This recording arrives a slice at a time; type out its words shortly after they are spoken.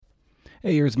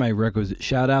Hey, here's my requisite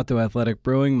shout out to Athletic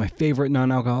Brewing, my favorite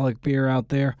non-alcoholic beer out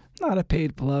there. Not a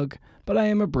paid plug, but I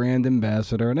am a brand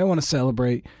ambassador and I want to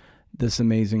celebrate this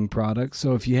amazing product.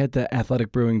 So if you head to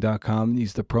athleticbrewing.com and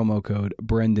use the promo code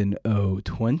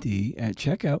BrendanO20 at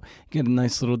checkout, get a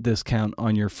nice little discount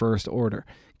on your first order.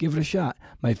 Give it a shot.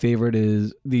 My favorite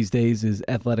is these days is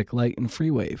Athletic Light and Free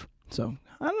Wave. So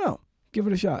I don't know. Give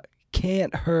it a shot.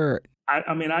 Can't hurt.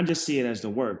 I mean, I just see it as the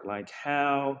work. Like,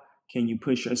 how can you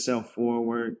push yourself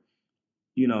forward?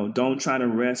 You know, don't try to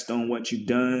rest on what you've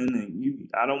done. And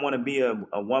I don't want to be a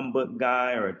 1-book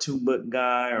guy or a 2-book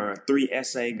guy or a 3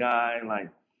 essay guy. Like,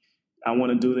 I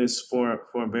want to do this for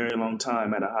a very long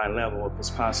time at a high level if it's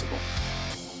possible.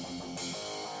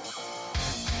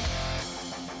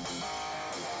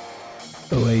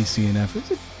 OACNF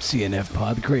is a CNF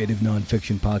pod, creative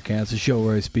nonfiction podcast, a show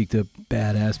where I speak to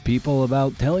badass people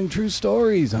about telling true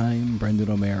stories. I'm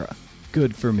Brendan O'Meara.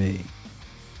 Good for me.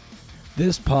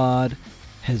 This pod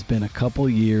has been a couple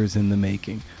years in the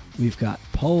making. We've got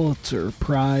Pulitzer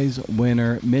Prize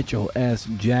winner Mitchell S.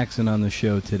 Jackson on the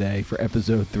show today for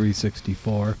episode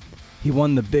 364. He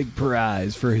won the big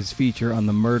prize for his feature on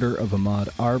the murder of Ahmaud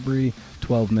Arbery,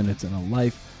 12 Minutes in a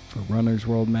Life for Runner's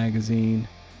World magazine.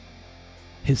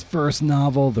 His first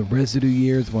novel, The Residue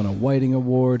Years, won a Whiting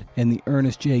Award and the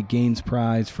Ernest J. Gaines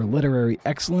Prize for Literary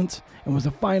Excellence and was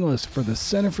a finalist for the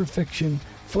Center for Fiction,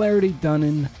 Flaherty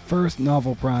Dunnan First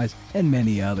Novel Prize, and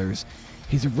many others.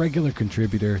 He's a regular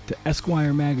contributor to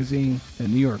Esquire magazine, the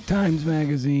New York Times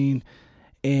magazine,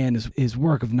 and his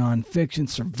work of nonfiction,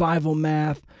 Survival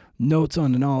Math, Notes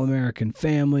on an All-American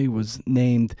Family, was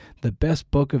named the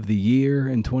best book of the year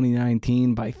in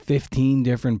 2019 by 15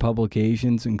 different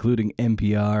publications, including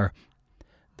NPR,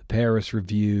 the Paris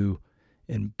Review,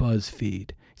 and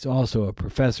BuzzFeed. He's also a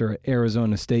professor at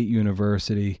Arizona State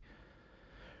University.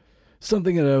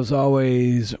 Something that has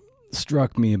always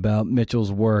struck me about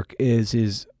Mitchell's work is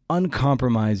his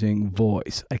uncompromising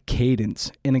voice, a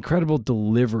cadence, an incredible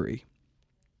delivery,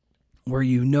 where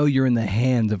you know you're in the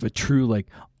hands of a true,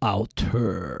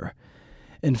 auteur.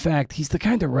 In fact, he's the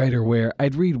kind of writer where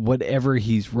I'd read whatever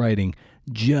he's writing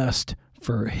just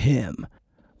for him.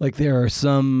 Like, there are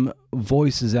some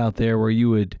voices out there where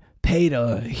you would pay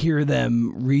to hear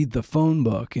them read the phone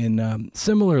book, and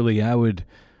similarly, I would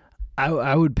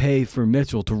pay for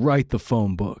Mitchell to write the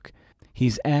phone book.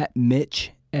 He's at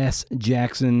Mitch S.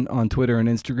 Jackson on Twitter and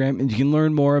Instagram, and you can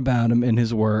learn more about him and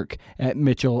his work at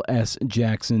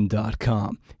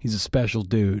mitchellsjackson.com. He's a special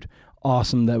dude.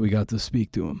 Awesome that we got to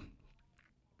speak to him.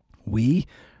 We're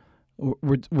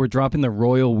dropping the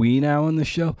royal we now on the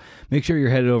show. Make sure you're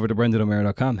headed over to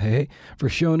brendanomeara.com for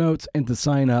show notes and to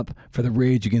sign up for the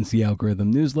Rage Against the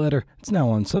Algorithm newsletter. It's now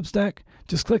on Substack.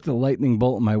 Just click the lightning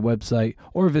bolt on my website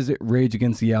or visit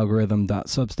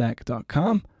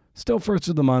rageagainstthealgorithm.substack.com. Still first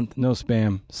of the month, no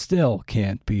spam, still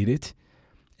can't beat it.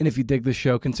 And if you dig the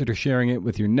show, consider sharing it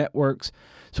with your networks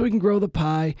so we can grow the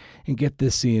pie and get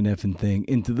this CNFing thing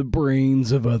into the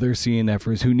brains of other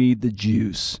CNFers who need the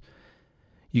juice.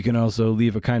 You can also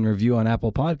leave a kind review on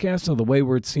Apple Podcasts, so the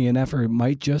wayward CNFer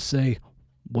might just say,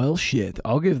 well, shit,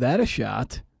 I'll give that a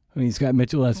shot. I mean, he's got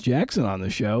Mitchell S. Jackson on the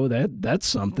show. That's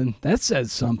something. That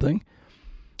says something.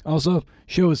 Also,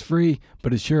 show is free,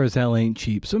 but it sure as hell ain't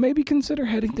cheap. So maybe consider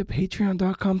heading to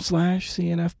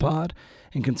patreon.com/CNFpod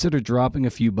and consider dropping a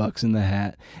few bucks in the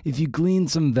hat if you glean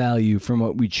some value from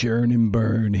what we churn and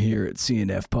burn here at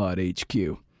CNF Pod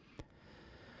HQ.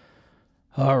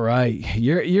 All right,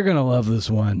 you're gonna love this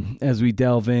one as we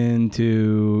delve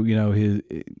into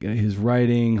his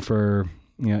writing for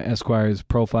Esquire's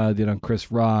profile did on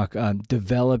Chris Rock,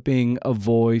 developing a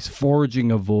voice,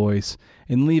 forging a voice,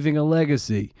 and leaving a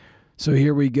legacy. So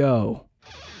here we go.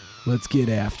 Let's get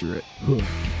after it.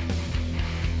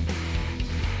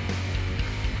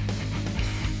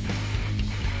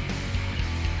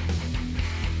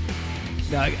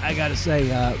 Now, I gotta say,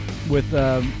 where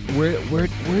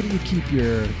do you keep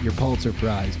your Pulitzer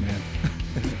Prize, man?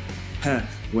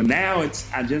 Well, now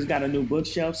I just got a new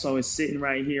bookshelf, so it's sitting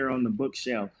right here on the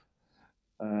bookshelf.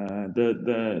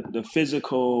 The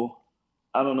physical,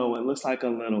 I don't know, it looks like a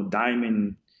little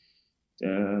diamond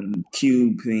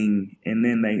cube thing, and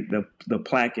then the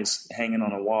plaque is hanging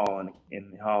on a wall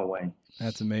in the hallway.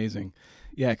 That's amazing.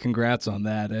 Yeah, congrats on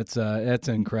that. That's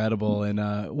incredible. And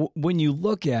when you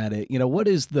look at it, what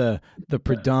is the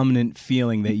predominant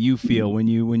feeling that you feel when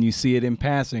you see it in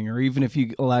passing, or even if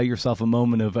you allow yourself a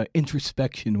moment of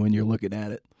introspection when you're looking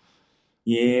at it?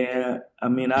 Yeah, I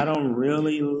mean, I don't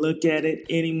really look at it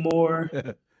anymore,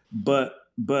 but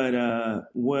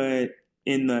what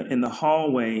in the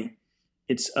hallway,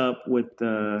 it's up with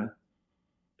the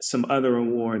some other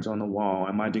awards on the wall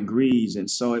and my degrees. And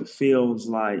so it feels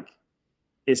like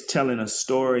it's telling a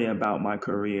story about my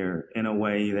career in a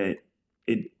way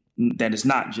it that is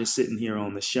not just sitting here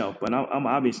on the shelf. But I'm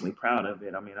obviously proud of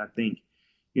it. I mean, I think,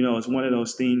 it's one of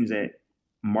those things that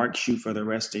marks you for the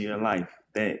rest of your life.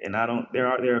 And I don't. There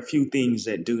are a few things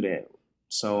that do that.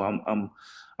 So I'm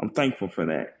thankful for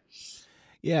that.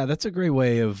 Yeah, that's a great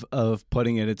way of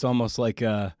putting it. It's almost like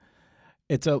but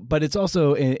it's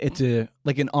also it's a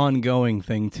like an ongoing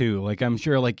thing too. Like I'm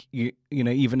sure, like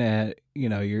even at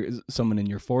you're someone in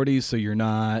your 40s, so you're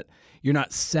not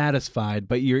satisfied,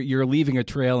 but you're leaving a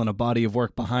trail and a body of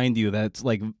work behind you that's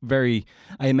like very.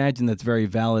 I imagine that's very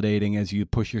validating as you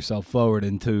push yourself forward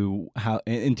into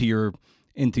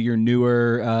your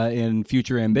newer and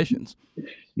future ambitions.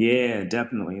 Yeah,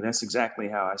 definitely. That's exactly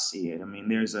how I see it. I mean,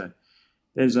 there's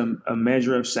a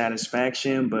measure of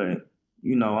satisfaction, but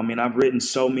I mean, I've written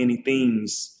so many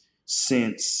things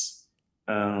since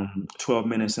 12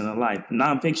 Minutes in a Life,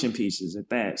 nonfiction pieces at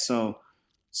that. So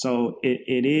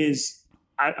it is,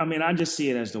 I mean, I just see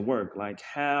it as the work. Like,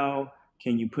 how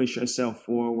can you push yourself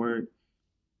forward?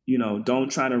 Don't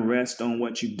try to rest on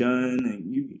what you've done.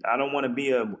 And I don't want to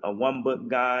be a one book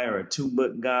guy or a 2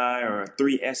 book guy or a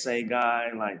 3 essay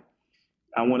guy. Like,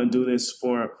 I want to do this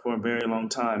for a very long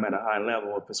time at a high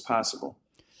level if it's possible.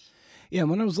 Yeah,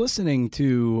 when I was listening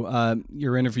to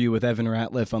your interview with Evan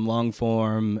Ratliff on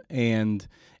Longform, and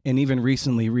even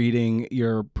recently reading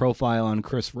your profile on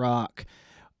Chris Rock,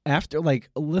 after like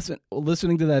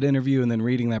listening to that interview and then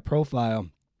reading that profile,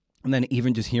 and then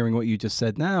even just hearing what you just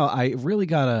said now, I really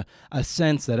got a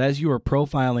sense that as you were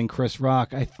profiling Chris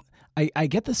Rock, I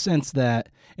get the sense that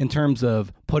in terms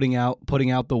of putting out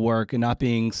the work and not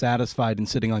being satisfied and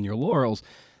sitting on your laurels,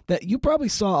 that you probably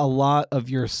saw a lot of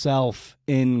yourself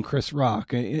in Chris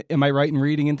Rock. Am I right in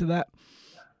reading into that?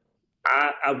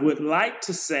 I would like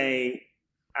to say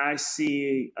I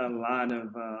see a lot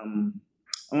of,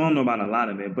 I don't know about a lot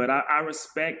of it, but I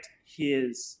respect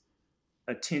his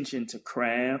attention to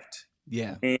craft.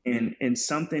 Yeah. And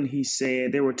something he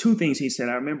said, there were 2 things he said.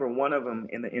 I remember one of them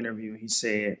in the interview. He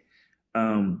said,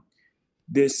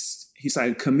 he's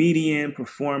like, comedian,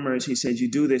 performers, he said, you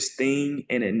do this thing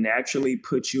and it naturally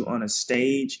puts you on a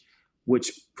stage,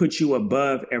 which puts you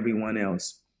above everyone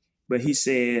else. But he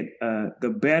said, the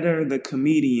better the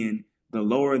comedian, the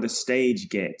lower the stage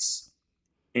gets.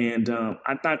 And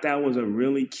I thought that was a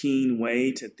really keen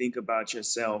way to think about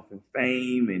yourself and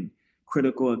fame and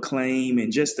critical acclaim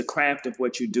and just the craft of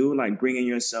what you do, like bringing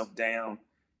yourself down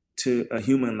to a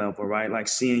human level, right? Like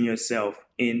seeing yourself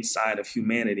inside of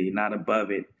humanity, not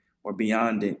above it or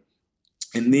beyond it.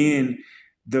 And then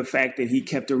the fact that he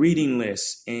kept a reading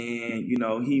list and,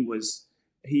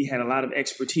 he had a lot of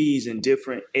expertise in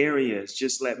different areas,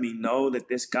 just let me know that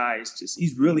this guy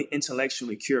he's really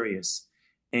intellectually curious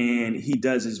and he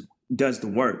does the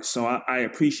work. So I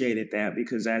appreciated that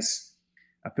because I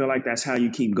feel like that's how you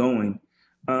keep going.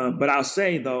 But I'll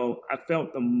say though, I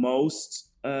felt the most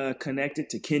connected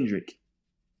to Kendrick.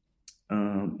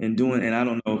 And I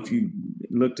don't know if you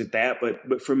looked at that,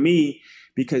 but for me,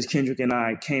 because Kendrick and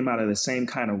I came out of the same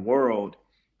kind of world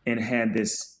and had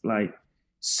this like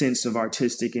sense of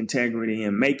artistic integrity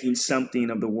and making something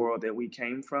of the world that we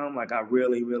came from, like I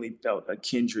really, really felt a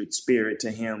kindred spirit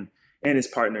to him and his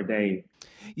partner Dave.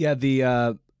 Yeah,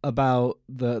 the about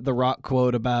the Rock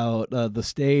quote about the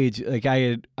stage, like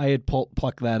I had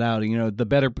plucked that out. The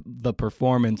better the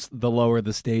performance, the lower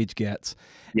the stage gets.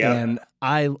 Yeah, and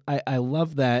I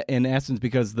love that in essence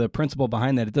because the principle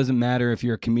behind that, it doesn't matter if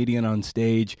you're a comedian on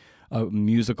stage, a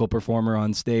musical performer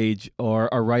on stage, or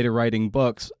a writer writing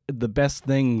books. The best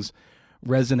things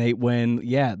resonate when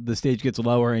the stage gets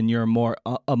lower and you're more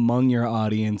among your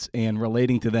audience and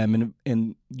relating to them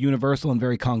in universal and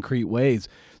very concrete ways.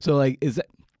 So like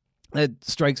that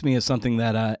strikes me as something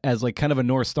that as like kind of a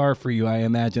North Star for you, I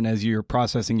imagine, as you're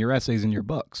processing your essays and your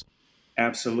books.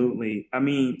 Absolutely. I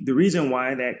mean, the reason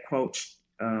why that quote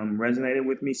resonated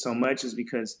with me so much is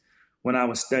because when I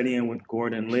was studying with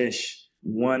Gordon Lish,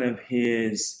 one of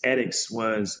his edicts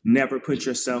was never put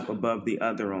yourself above the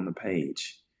other on the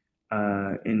page.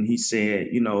 And he said,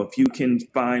 if you can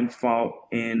find fault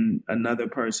in another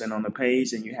person on the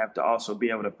page, then you have to also be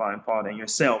able to find fault in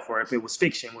yourself, or if it was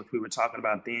fiction, which we were talking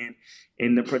about then,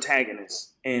 in the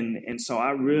protagonist. And so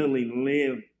I really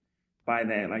live by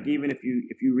that. Like, even if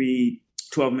you read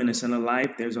 12 Minutes in a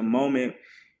Life, there's a moment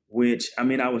which,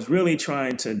 I was really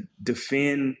trying to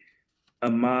defend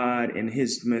Ahmaud and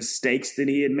his mistakes that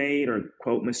he had made, or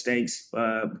quote mistakes,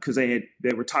 because they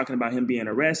were talking about him being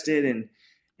arrested.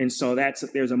 And so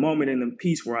there's a moment in the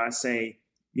piece where I say,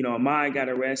 Ahmaud got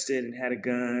arrested and had a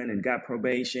gun and got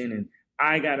probation. And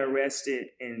I got arrested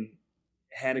and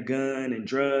had a gun and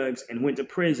drugs and went to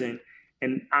prison,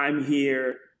 and I'm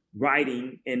here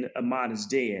writing and Ahmaud is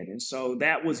dead. And so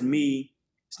that was me.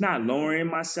 It's not lowering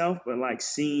myself, but like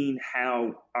seeing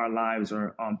how our lives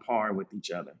are on par with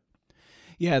each other.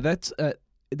 Yeah,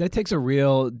 that takes a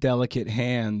real delicate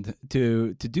hand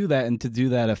to do that, and to do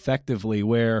that effectively,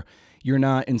 where you're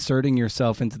not inserting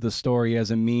yourself into the story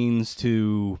as a means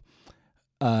to,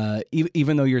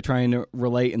 even though you're trying to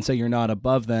relate and say you're not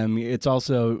above them, it's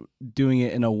also doing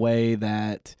it in a way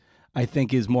that I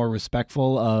think is more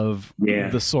respectful of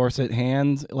the source at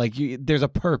hand. Like there's a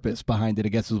purpose behind it, I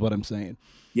guess is what I'm saying.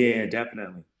 Yeah,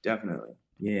 definitely.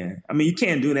 Yeah. I mean, you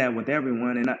can't do that with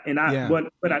everyone.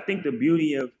 But I think the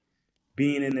beauty of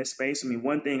being in this space, I mean,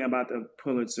 one thing about the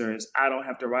Pulitzer is I don't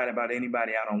have to write about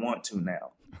anybody I don't want to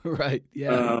now. Right.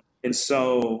 Yeah. And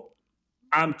so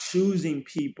I'm choosing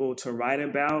people to write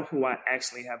about who I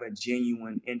actually have a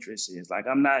genuine interest in. Like,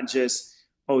 I'm not just,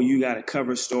 oh, you got a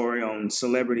cover story on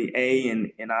celebrity A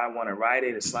and I want to write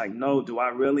it. It's like, no, do I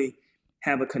really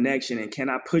have a connection? And can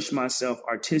I push myself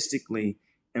artistically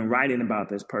in writing about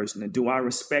this person? And do I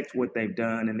respect what they've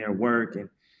done and their work? And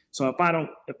so if I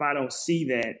don't see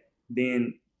that,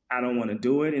 then I don't want to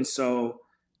do it. And so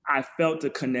I felt the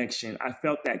connection. I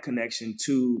felt that connection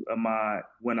to Ahmaud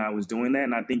when I was doing that.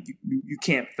 And I think you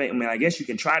can't fake. I mean, I guess you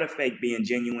can try to fake being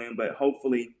genuine, but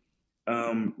hopefully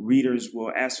readers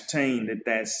will ascertain that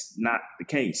that's not the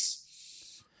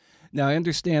case. Now, I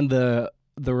understand the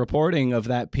reporting of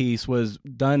that piece was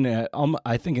done at,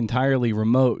 I think, entirely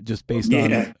remote, just based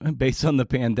on the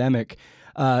pandemic.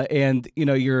 And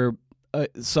you're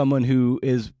someone who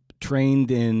is trained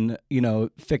in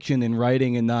fiction and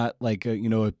writing, and not like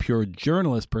a pure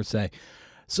journalist per se.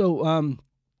 So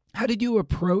how did you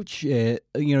approach it?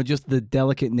 Just the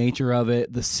delicate nature of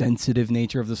it, the sensitive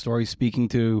nature of the story, speaking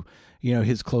to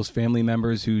his close family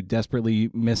members who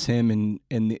desperately miss him,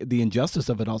 and the injustice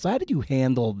of it all. So how did you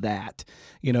handle that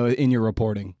in your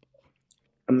reporting?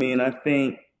 I mean, I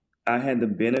think I had the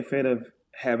benefit of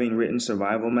having written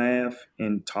Survival Math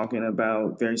and talking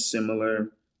about very similar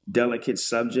delicate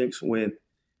subjects with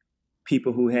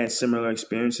people who had similar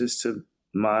experiences to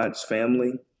Ahmaud's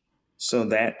family. So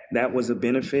that was a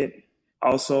benefit.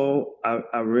 Also,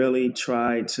 I really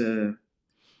tried to,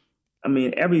 I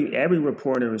mean, every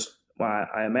reporter is, well,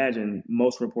 I imagine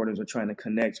most reporters are trying to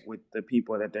connect with the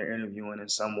people that they're interviewing in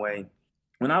some way.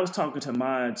 When I was talking to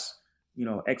Ahmaud's,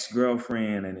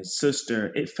 ex-girlfriend and his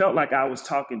sister, it felt like I was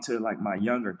talking to like my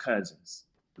younger cousins.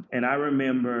 And I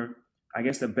remember, I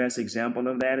guess the best example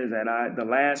of that is that the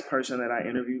last person that I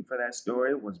interviewed for that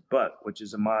story was Buck, which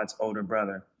is Ahmaud's older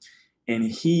brother. And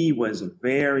he was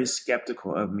very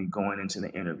skeptical of me going into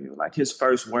the interview. Like, his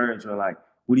first words were like,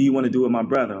 what do you want to do with my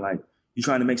brother? Like, you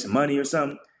trying to make some money or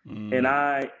something? And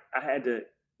I had to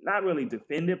not really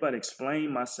defend it, but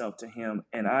explain myself to him.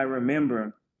 And I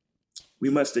remember we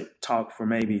must have talked for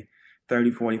maybe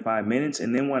 30, 45 minutes.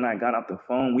 And then when I got off the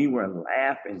phone, we were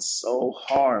laughing so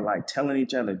hard, like telling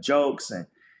each other jokes.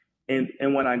 And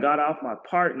when I got off, my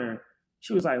partner,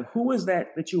 she was like, who is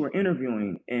that you were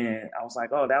interviewing? And I was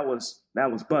like, oh, that was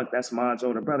Buck. That's Ahmaud's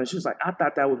older brother. She was like, I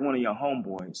thought that was one of your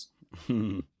homeboys.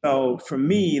 So for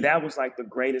me, that was like the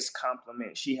greatest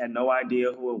compliment. She had no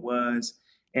idea who it was.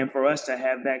 And for us to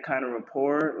have that kind of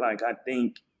rapport, like, I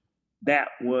think that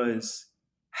was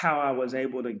how I was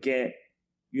able to get,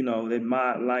 that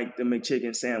Ahmaud liked the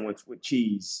McChicken sandwich with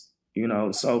cheese,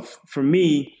 So for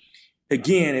me,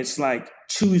 again, it's like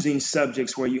choosing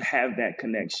subjects where you have that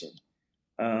connection.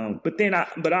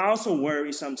 But I also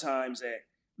worry sometimes that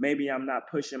maybe I'm not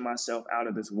pushing myself out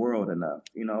of this world enough.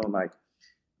 Like,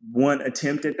 one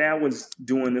attempt at that was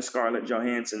doing the Scarlett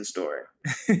Johansson story.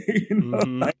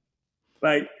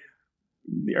 like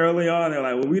early on, they're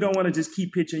like, well, we don't want to just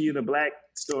keep pitching you the black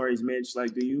stories, Mitch.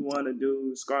 Like, do you want to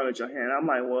do Scarlett Johansson? I'm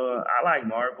like, well, I like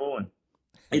Marvel. And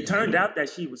it turned out that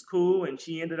she was cool, and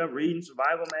she ended up reading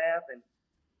Survival Math.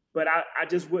 But I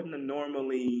just wouldn't have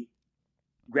normally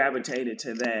gravitated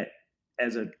to that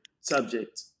as a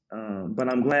subject.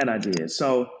 But I'm glad I did.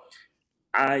 So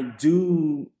I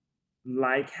do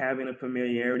like having a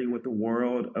familiarity with the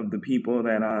world of the people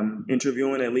that I'm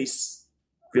interviewing, at least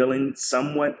feeling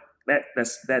somewhat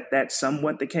that's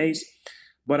somewhat the case.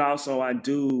 But also I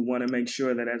do want to make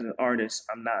sure that as an artist,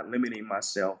 I'm not limiting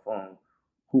myself on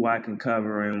who I can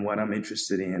cover and what I'm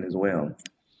interested in as well.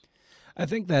 I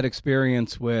think that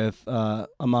experience with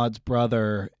Ahmaud's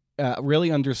brother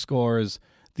really underscores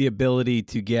the ability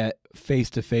to get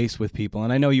face-to-face with people.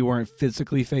 And I know you weren't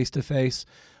physically face-to-face,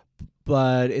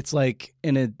 but it's like,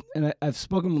 and I've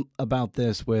spoken about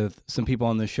this with some people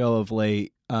on the show of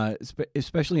late,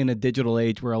 especially in a digital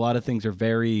age where a lot of things are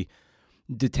very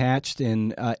detached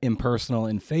and impersonal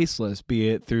and faceless, be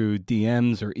it through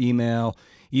DMs or email,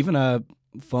 even a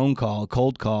phone call,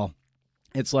 cold call.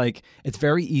 It's like it's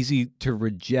very easy to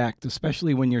reject,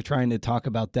 especially when you're trying to talk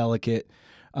about delicate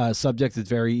subjects. It's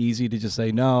very easy to just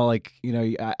say no. Like, you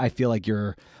know, I feel like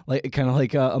you're like kind of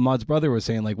like Ahmad's brother was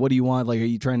saying. Like, what do you want? Like, are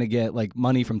you trying to get like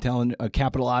money from telling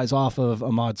capitalize off of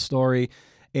Ahmad's story?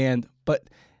 But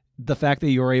the fact that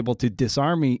you were able to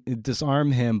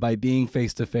disarm him by being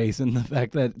face to face, and the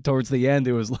fact that towards the end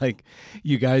it was like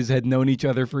you guys had known each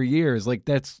other for years, like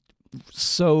that's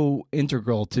so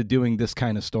integral to doing this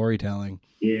kind of storytelling.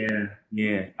 Yeah,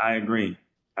 I agree.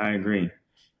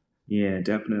 Yeah,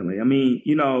 definitely. I mean,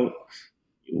 you know,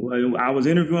 I was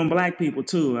interviewing Black people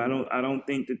too. I don't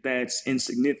think that that's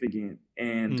insignificant,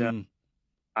 and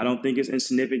I don't think it's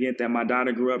insignificant that my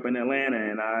daughter grew up in Atlanta,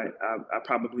 and I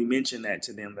probably mentioned that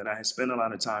to them, that I had spent a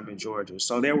lot of time in Georgia.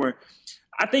 So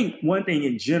I think one thing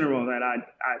in general that I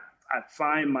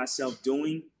find myself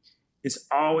doing is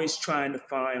always trying to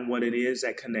find what it is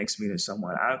that connects me to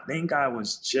someone. I think I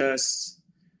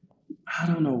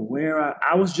don't know where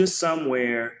I was just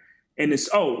somewhere, and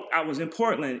I was in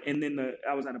Portland, and then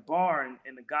I was at a bar,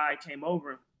 and the guy came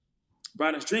over,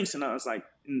 brought us drinks, and I was like,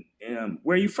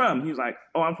 where are you from? He was like,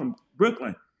 oh, I'm from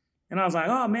Brooklyn. And I was like,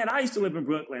 oh man, I used to live in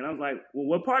Brooklyn. I was like, well,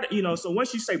 what part of, so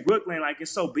once you say Brooklyn, like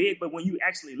it's so big, but when you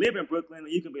actually live in Brooklyn,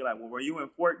 you can be like, well, were you in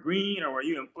Fort Greene, or were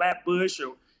you in Flatbush?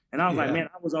 And I was like, man,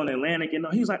 I was on Atlantic. And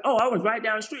he was like, oh, I was right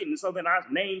down the street. And so then I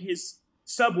named his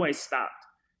subway stop.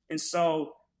 And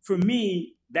so for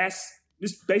me, that's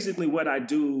just basically what I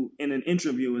do in an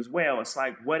interview as well. It's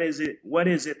like, what is it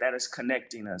that is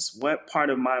connecting us? What part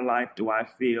of my life do I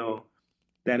feel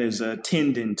that is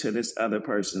tending to this other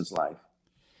person's life?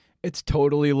 It's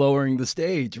totally lowering the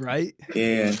stage, right?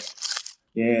 Yeah,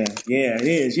 it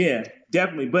is. Yeah,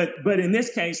 definitely. But in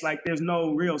this case, like there's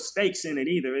no real stakes in it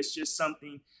either. It's just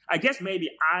something, I guess maybe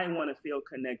I want to feel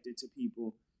connected to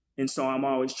people. And so I'm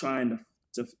always trying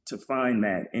to find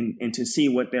that and to see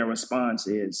what their response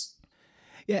is.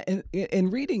 Yeah,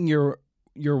 and reading your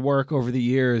work over the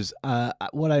years,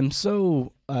 what I'm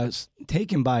so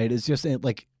taken by it is just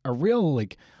like a real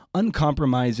like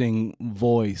uncompromising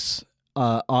voice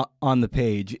on the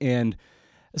page, and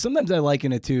sometimes I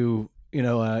liken it to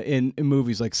in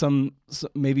movies, like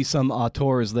maybe some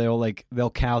auteurs they'll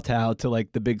kowtow to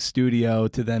like the big studio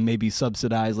to then maybe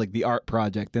subsidize like the art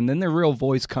project, and then their real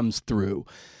voice comes through.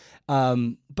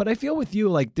 But I feel with you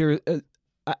like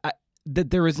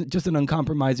that there is just an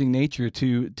uncompromising nature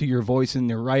to your voice and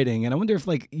your writing. And I wonder if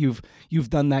like you've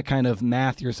done that kind of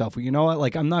math yourself, where, you know what,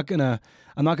 like I'm not gonna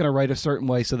write a certain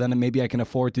way so then maybe I can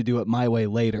afford to do it my way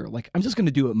later. Like I'm just going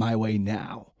to do it my way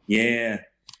now. Yeah.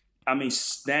 I mean,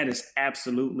 that is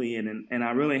absolutely it. And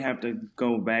I really have to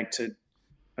go back to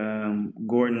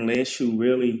Gordon Lish,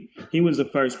 he was the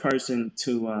first person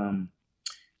to,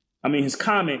 his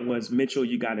comment was, Mitchell,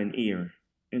 you got an ear.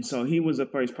 And so he was the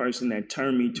first person that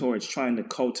turned me towards trying to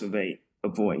cultivate a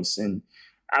voice. And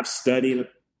I've studied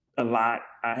a lot.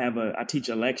 I teach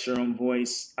a lecture on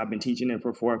voice. I've been teaching it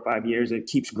for 4 or 5 years. It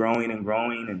keeps growing and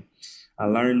growing. And I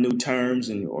learn new terms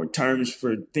or terms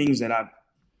for things that I've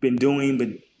been doing but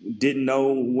didn't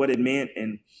know what it meant.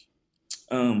 And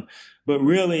but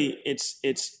really it's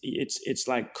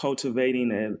like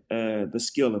cultivating the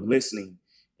skill of listening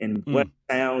and what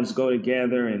sounds go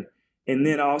together. And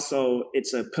then also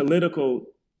it's a political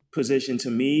position to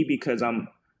me, because I'm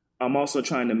also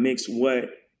trying to mix what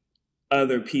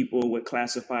other people would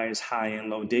classify as high and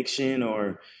low diction,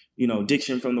 or,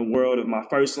 diction from the world of my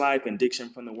first life and diction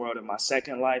from the world of my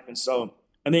second life. And so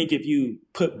I think if you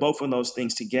put both of those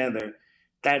things together,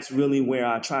 that's really where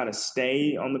I try to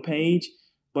stay on the page.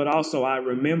 But also I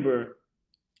remember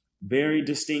very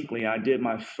distinctly, I did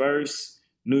my first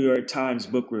New York Times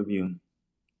book review.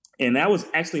 And that was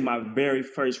actually my very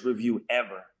first review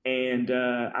ever. And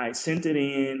I sent it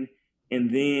in,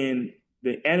 and then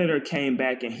the editor came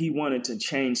back and he wanted to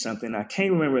change something. I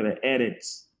can't remember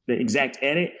the exact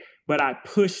edit, but I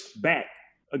pushed back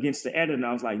against the editor. And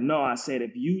I was like, no, I said,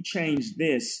 if you change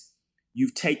this,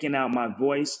 you've taken out my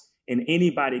voice, and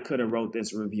anybody could have wrote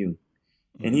this review.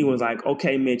 Mm-hmm. And he was like,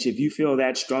 okay, Mitch, if you feel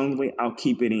that strongly, I'll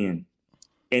keep it in.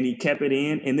 And he kept it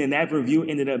in. And then that review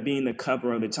ended up being the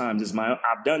cover of the Times.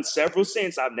 I've done several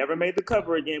since. I've never made the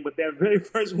cover again, but that very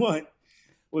first one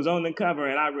was on the cover.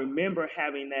 And I remember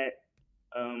having that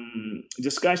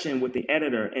discussion with the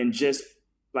editor and just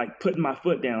like putting my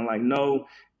foot down, like, no,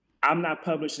 I'm not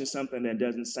publishing something that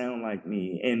doesn't sound like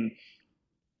me. And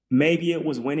maybe it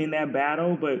was winning that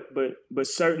battle, but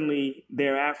certainly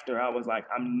thereafter, I was like,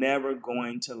 I'm never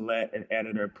going to let an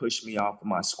editor push me off of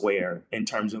my square in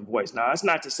terms of voice. Now, that's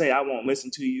not to say I won't listen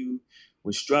to you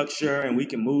with structure and we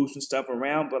can move some stuff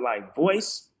around, but like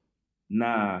voice,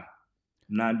 nah,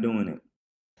 not doing it.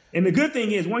 And the good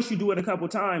thing is, once you do it a couple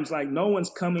times, like no one's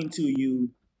coming to you.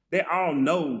 They all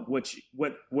know what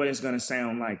it's going to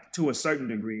sound like to a certain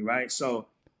degree, right? So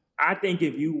I think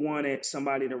if you wanted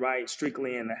somebody to write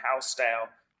strictly in the house style,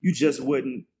 you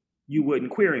wouldn't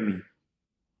query me.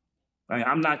 Like,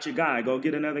 I'm not your guy. Go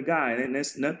get another guy. And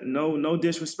that's nothing, no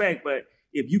disrespect, but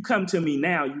if you come to me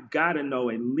now, you got to know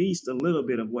at least a little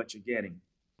bit of what you're getting.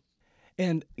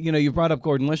 And, you brought up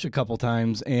Gordon Lish a couple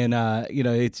times, and,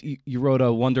 you wrote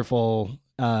a wonderful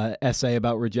essay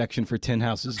about rejection for Tin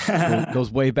Houses. Goes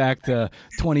way back to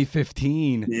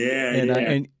 2015.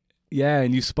 Yeah.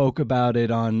 And you spoke about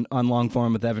it on long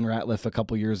form with Evan Ratliff a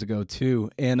couple years ago too.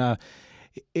 And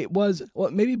it was,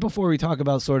 well, maybe before we talk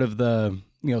about sort of the,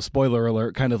 spoiler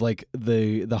alert, kind of like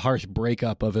the harsh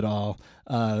breakup of it all,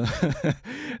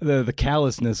 the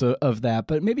callousness of that.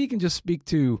 But maybe you can just speak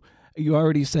to, you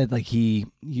already said like he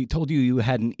told you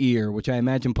had an ear, which I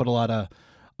imagine put a lot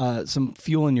of some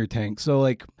fuel in your tank. So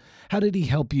like, how did he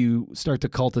help you start to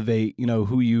cultivate,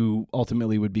 who you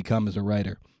ultimately would become as a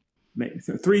writer?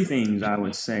 So 3 things I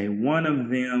would say. One of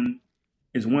them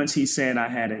is once he said I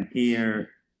had an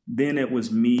ear, then it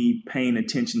was me paying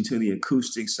attention to the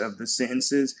acoustics of the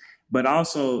sentences, but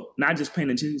also not just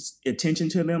paying attention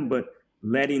to them, but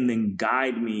letting them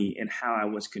guide me in how I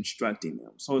was constructing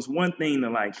them. So it's one thing to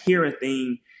like hear a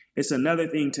thing. It's another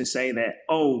thing to say that,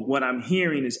 oh, what I'm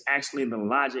hearing is actually the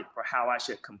logic for how I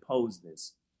should compose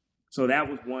this. So that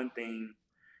was one thing.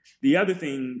 The other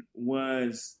thing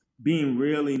was being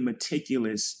really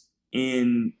meticulous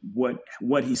in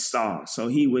what he saw. So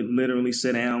he would literally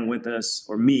sit down with us,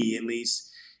 or me at least,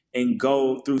 and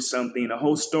go through something, a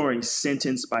whole story,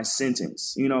 sentence by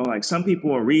sentence. Like some people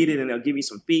will read it and they'll give you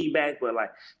some feedback, but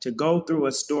like to go through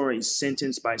a story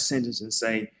sentence by sentence and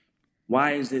say,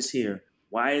 why is this here?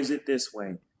 Why is it this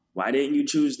way? Why didn't you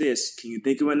choose this? Can you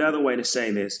think of another way to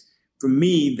say this? For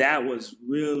me, that was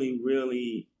really,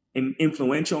 really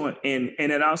influential. And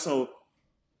it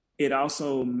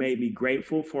also made me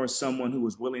grateful for someone who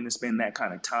was willing to spend that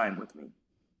kind of time with me.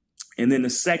 And then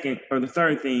the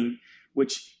third thing,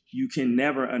 which you can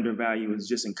never undervalue, is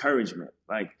just encouragement.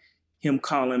 Like him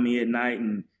calling me at night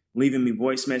and leaving me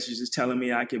voice messages telling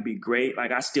me I could be great.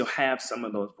 Like I still have some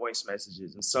of those voice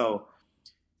messages. And so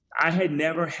I had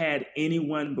never had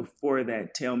anyone before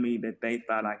that tell me that they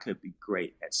thought I could be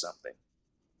great at something.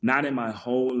 Not in my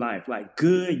whole life. Like,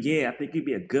 good, yeah, I think you'd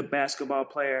be a good basketball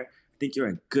player. I think you're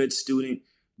a good student.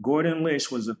 Gordon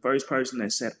Lish was the first person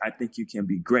that said, I think you can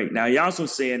be great. Now, he also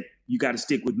said, you got to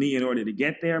stick with me in order to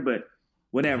get there, but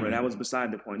whatever, that was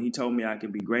beside the point. He told me I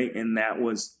could be great, and that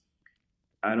was,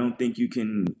 I don't think you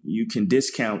can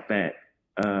discount that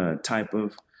type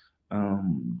of,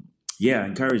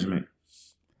 encouragement.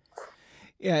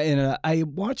 Yeah, and I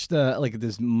watched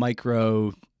this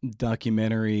micro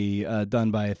documentary done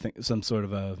by I think some sort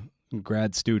of a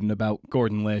grad student about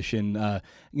Gordon Lish and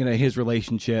his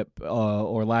relationship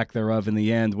or lack thereof in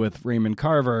the end with Raymond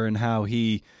Carver, and how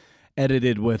he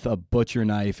edited with a butcher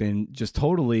knife and just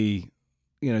totally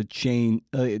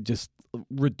just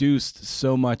reduced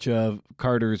so much of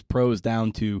Carter's prose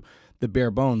down to the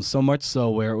bare bones, so much so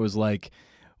where it was like,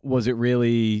 was it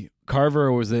really Carver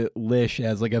or was it Lish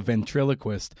as like a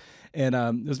ventriloquist? And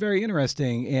it was very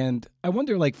interesting. And I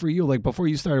wonder, like, for you, like before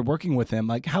you started working with him,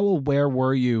 like how aware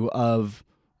were you of,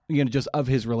 just of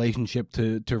his relationship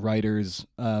to writers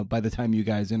by the time you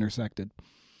guys intersected?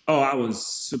 Oh, I was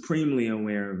supremely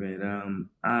aware of it.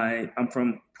 I'm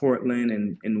from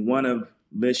Portland, and one of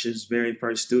Lish's very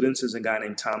first students is a guy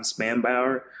named Tom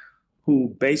Spanbauer,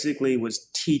 who basically was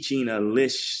teaching a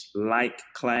Lish-like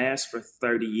class for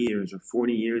 30 years or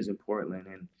 40 years in Portland.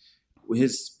 And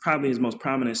probably his most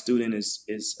prominent student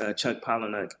is Chuck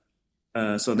Palahniuk.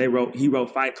 So he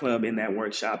wrote Fight Club in that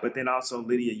workshop, but then also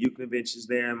Lydia Yuknovich is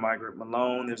there, Margaret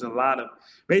Malone. There's a lot of,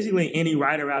 basically any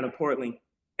writer out of Portland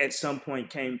at some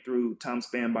point came through Tom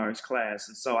Spanbauer's class.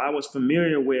 And so I was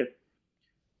familiar with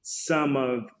some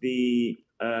of the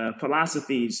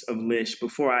philosophies of Lish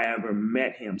before I ever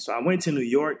met him. So I went to New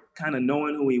York kind of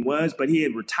knowing who he was, but he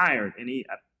had retired, and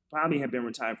I probably had been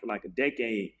retired for like a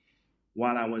decade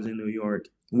while I was in New York.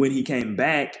 When he came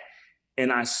back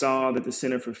and I saw that the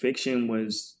Center for Fiction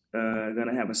was going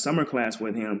to have a summer class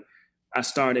with him, I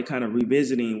started kind of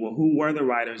revisiting, well, who were the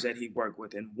writers that he worked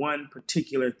with? And one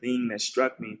particular thing that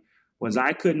struck me was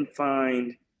I couldn't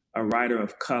find a writer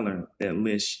of color that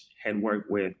Lish had worked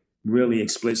with really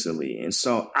explicitly. And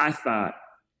so I thought,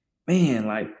 man,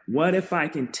 like, what if I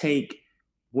can take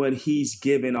what he's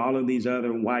given all of these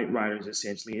other white writers,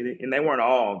 essentially, and they weren't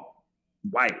all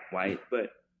white, but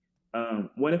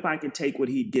what if I could take what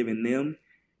he'd given them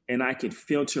and I could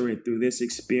filter it through this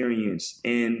experience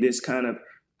and this kind of,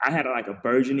 I had like a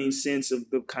burgeoning sense of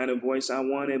the kind of voice I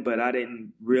wanted, but I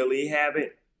didn't really have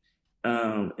it.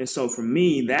 And so for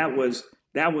me, that was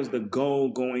the goal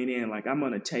going in. Like, I'm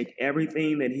going to take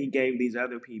everything that he gave these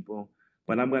other people,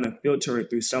 but I'm going to filter it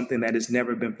through something that has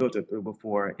never been filtered through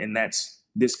before. And that's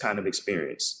this kind of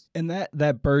experience. And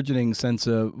that burgeoning sense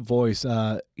of voice,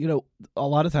 a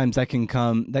lot of times that can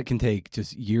take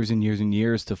just years and years and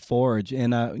years to forge.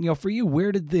 And, for you,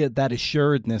 where did that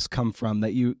assuredness come from,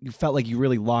 that you felt like you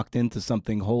really locked into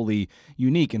something wholly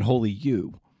unique and wholly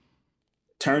you?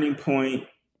 Turning point,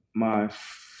 my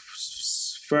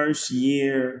first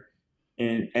year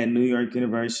at New York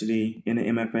University in the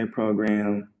MFA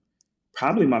program,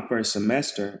 probably my first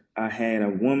semester, I had a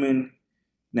woman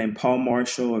named Paul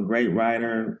Marshall, a great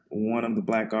writer, one of the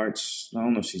Black Arts, I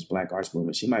don't know if she's Black Arts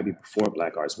Movement, she might be before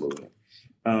Black Arts Movement,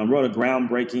 wrote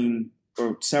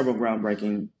several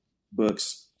groundbreaking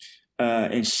books.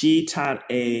 And she taught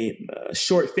a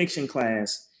short fiction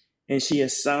class, and she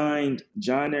assigned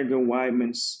John Edgar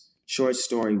Wideman's short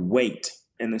story, Weight.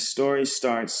 And the story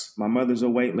starts, my mother's a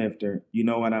weightlifter, you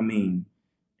know what I mean?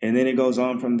 And then it goes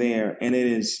on from there, and it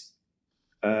is,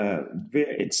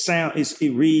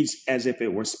 it reads as if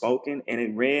it were spoken, and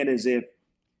it read as if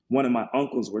one of my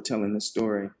uncles were telling the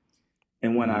story.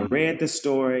 And when I read the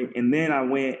story, and then I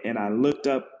went and I looked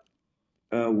up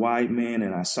Wideman,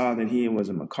 and I saw that he was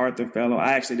a MacArthur Fellow.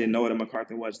 I actually didn't know what a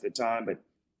MacArthur was at the time, but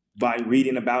by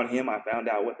reading about him, I found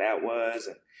out what that was.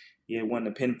 And he had won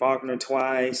the PEN/Faulkner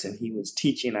twice, and he was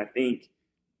teaching, I think,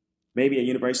 maybe at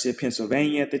University of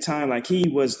Pennsylvania at the time. Like, he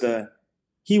was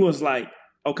like,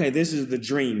 okay, this is the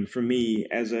dream for me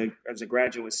as a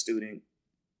graduate student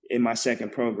in my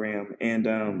second program.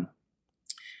 And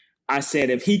I said,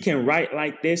 if he can write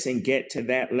like this and get to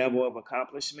that level of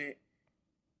accomplishment,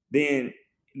 then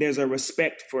there's a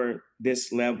respect for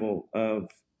this level of,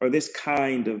 or this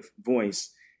kind of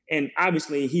voice. And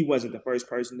obviously he wasn't the first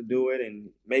person to do it,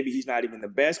 and maybe he's not even the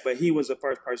best, but he was the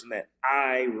first person that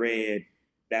I read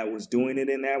that was doing it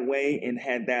in that way and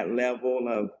had that level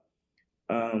of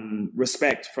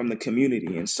respect from the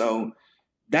community. And so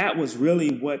that was really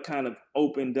what kind of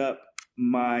opened up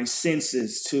my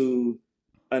senses to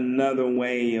another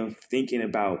way of thinking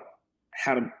about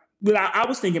how to, well, I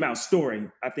was thinking about story.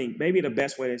 I think maybe the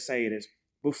best way to say it is,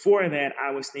 before that,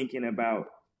 I was thinking about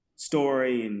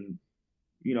story and,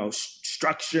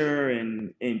 structure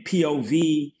and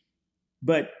POV,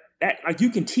 but that, like, you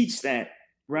can teach that,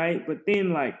 right? But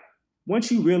then, like,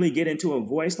 once you really get into a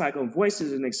voice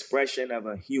is an expression of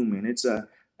a human. It's a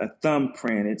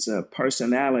thumbprint. It's a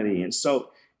personality. And so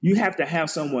you have to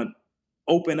have someone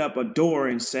open up a door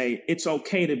and say, it's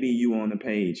okay to be you on the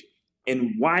page.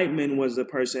 And Wideman was the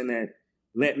person that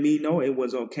let me know it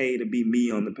was okay to be me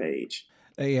on the page.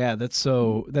 Yeah, that's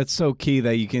so key,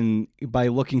 that you can, by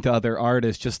looking to other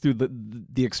artists, just through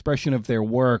the expression of their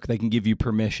work, they can give you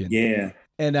permission. Yeah.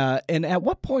 And at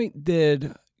what point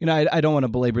did, I don't want to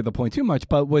belabor the point too much,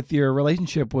 but with your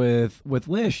relationship with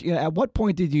Lish, at what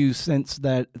point did you sense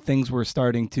that things were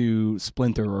starting to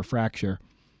splinter or fracture?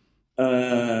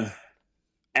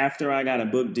 After I got a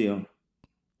book deal.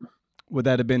 Would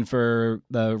that have been for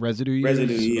the Residue years?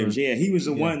 Residue years, yeah. He was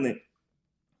the one that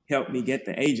helped me get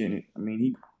the agent. I mean,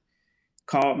 he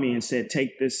called me and said,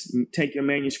 take your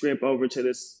manuscript over to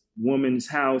this woman's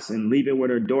house and leave it with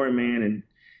her doorman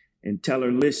and tell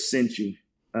her Lish sent you.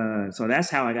 So that's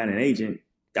how I got an agent.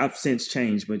 I've since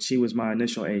changed, but she was my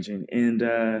initial agent.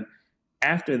 And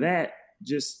after that,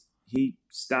 just he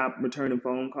stopped returning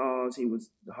phone calls. He was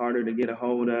harder to get a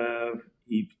hold of.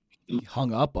 He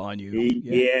hung up on you.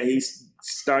 He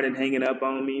started hanging up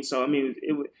on me. So, I mean,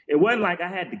 it wasn't like I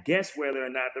had to guess whether or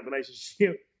not the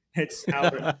relationship had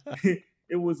soured.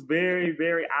 It was very,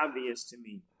 very obvious to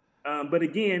me. But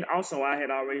again, also, I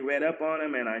had already read up on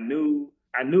him, and I knew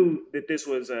that this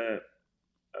was a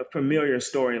familiar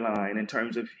storyline in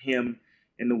terms of him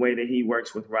and the way that he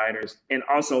works with writers. And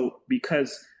also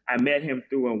because I met him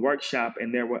through a workshop,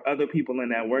 and there were other people in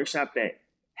that workshop that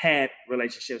had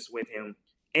relationships with him,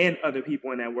 and other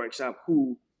people in that workshop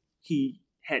who he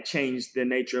had changed the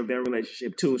nature of their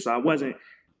relationship too. So I wasn't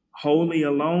wholly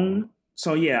alone.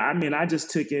 So yeah, I mean, I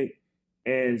just took it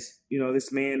as,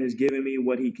 this man has given me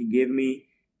what he can give me,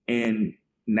 and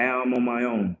now I'm on my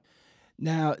own.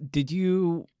 Now, did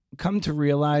you come to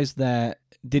realize that,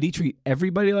 did he treat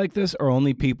everybody like this or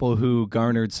only people who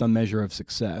garnered some measure of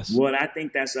success? Well, I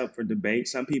think that's up for debate.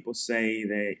 Some people say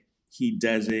that he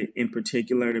does it in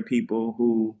particular to people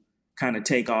who kind of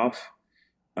take off.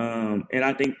 And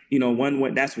I think, one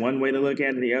way, that's one way to look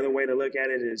at it. The other way to look at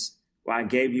it is, well, I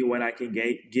gave you what I can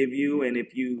give you. And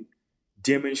if you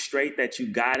demonstrate that you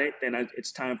got it, then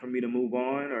it's time for me to move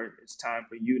on, or it's time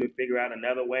for you to figure out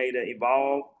another way to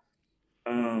evolve.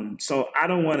 So I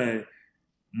don't want to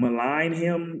malign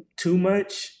him too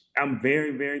much. I'm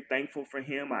very, very thankful for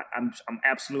him. I'm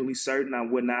absolutely certain I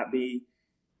would not be,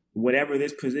 whatever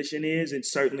this position is, it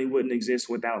certainly wouldn't exist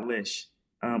without Lish.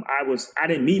 I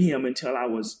didn't meet him until I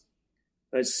was,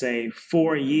 let's say,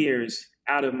 4 years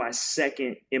out of my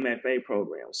second MFA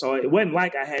program. So it wasn't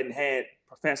like I hadn't had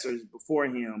professors before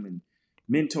him and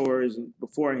mentors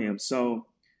before him. So,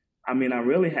 I mean, I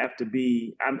really have to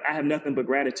be, I have nothing but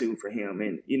gratitude for him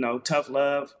and, tough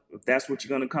love, if that's what you're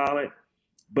going to call it.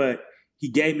 But he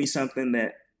gave me something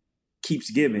that keeps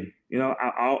giving.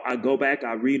 I go back,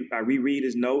 I reread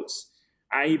his notes.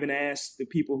 I even asked the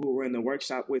people who were in the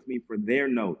workshop with me for their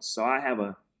notes. So I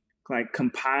have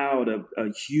compiled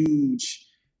a huge,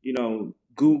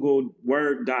 Google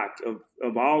Word doc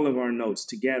of all of our notes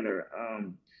together.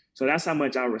 So that's how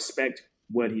much I respect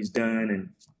what he's done. And,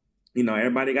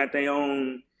 everybody got their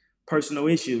own personal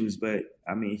issues, but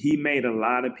I mean, he made a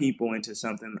lot of people into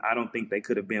something I don't think they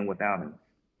could have been without him.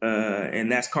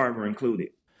 And that's Carver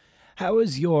included. How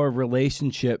has your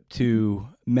relationship to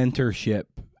mentorship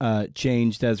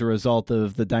changed as a result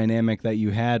of the dynamic that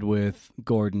you had with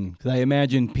Gordon? Because I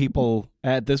imagine people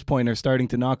at this point are starting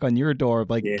to knock on your door,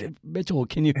 like, yeah. Mitchell,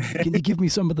 can you give me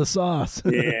some of the sauce?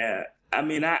 Yeah, I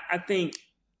mean, I think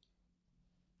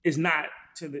it's not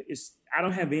I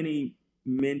don't have any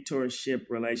mentorship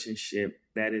relationship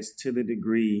that is to the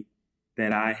degree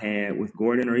that I had with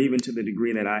Gordon, or even to the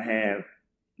degree that I have.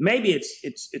 Maybe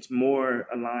it's more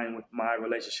aligned with my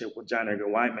relationship with John Edgar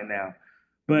Whiteman now.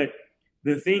 But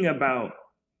the thing about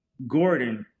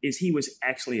Gordon is he was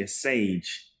actually a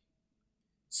sage.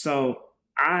 So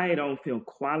I don't feel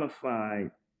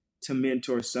qualified to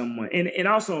mentor someone. And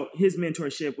also his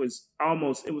mentorship was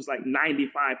like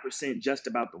 95% just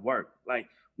about the work. Like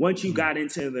once you got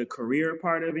into the career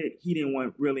part of it, he didn't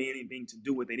want really anything to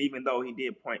do with it, even though he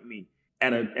did point me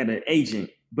at an agent.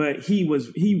 But he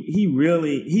used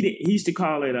to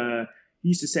call it, he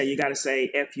used to say, you got to say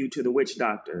F you to the witch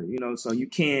doctor, so you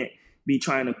can't be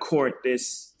trying to court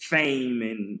this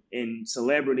fame and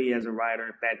celebrity as a writer,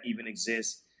 if that even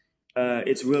exists.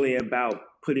 It's really about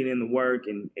putting in the work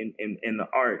and the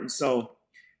art. And so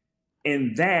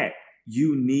in that,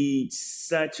 you need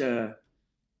such a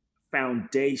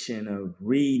foundation of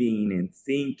reading and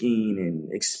thinking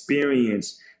and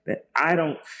experience that I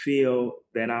don't feel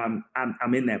that I'm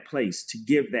in that place to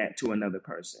give that to another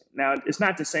person. Now, it's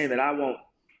not to say that I won't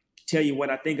tell you what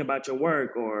I think about your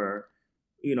work, or,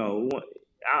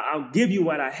 I'll give you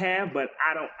what I have, but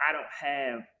I don't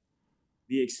have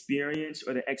the experience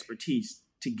or the expertise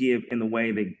to give in the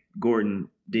way that Gordon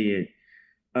did.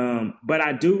 But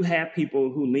I do have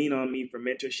people who lean on me for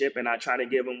mentorship, and I try to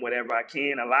give them whatever I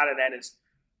can. A lot of that is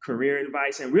career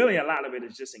advice, and really a lot of it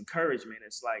is just encouragement.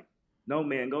 It's like, no,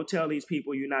 man, go tell these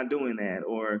people you're not doing that.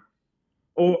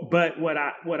 But what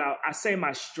I say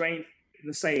my strength,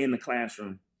 let's say in the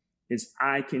classroom, is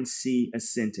I can see a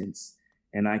sentence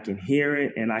and I can hear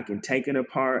it and I can take it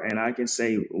apart and I can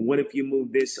say, what if you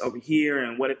move this over here?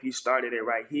 And what if you started it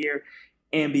right here?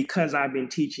 And because I've been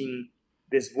teaching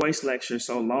this voice lecture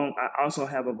so long, I also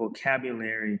have a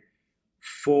vocabulary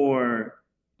for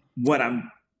what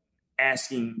I'm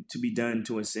asking to be done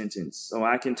to a sentence. So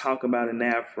I can talk about an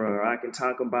afro, or I can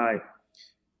talk about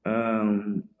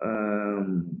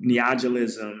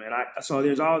neologism, and so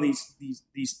there's all these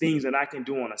things that I can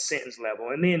do on a sentence level.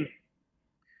 And then,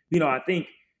 I think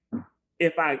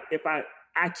if I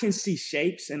can see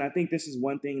shapes, and I think this is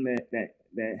one thing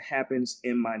that happens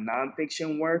in my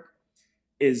nonfiction work,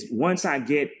 is once I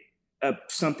get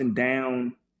something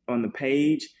down on the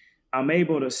page, I'm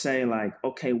able to say like,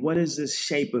 okay, what is the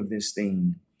shape of this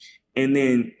thing? And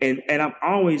then, and I'm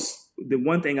always, the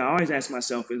one thing I always ask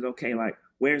myself is, okay, like,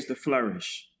 where's the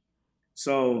flourish?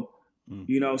 So,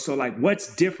 so like,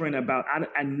 what's different about,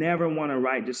 I never want to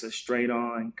write just a straight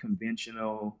on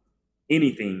conventional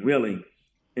anything really.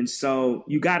 And so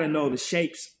you got to know the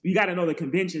shapes, you got to know the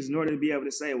conventions in order to be able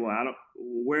to say, well,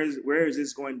 where is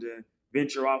this going to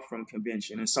venture off from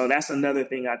convention? And so that's another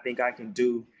thing I think I can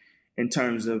do in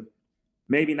terms of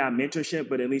maybe not mentorship,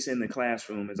 but at least in the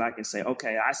classroom, is I can say,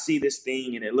 okay, I see this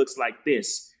thing and it looks like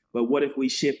this, but what if we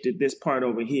shifted this part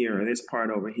over here or this part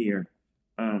over here?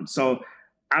 So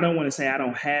I don't want to say I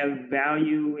don't have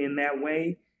value in that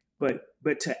way, but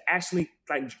to actually,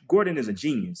 like, Gordon is a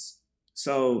genius.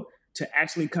 So to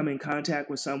actually come in contact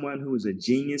with someone who is a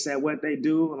genius at what they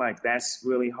do, like, that's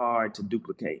really hard to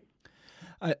duplicate.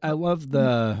 I love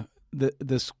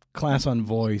this class on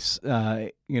voice.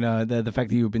 The fact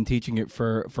that you've been teaching it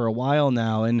for a while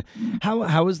now, and how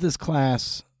has this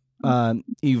class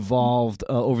evolved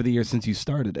over the years since you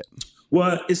started it?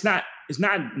 Well, it's not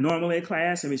normally a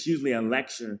class. I mean, it's usually a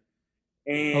lecture.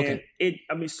 And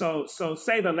so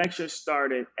say the lecture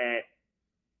started at,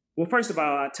 well, first of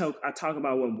all, I talk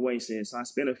about what voice is. So I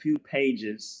spent a few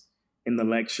pages in the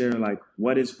lecture, like,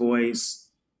 what is voice?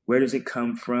 Where does it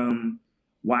come from?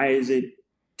 Why is it,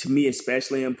 to me,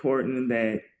 especially important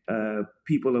that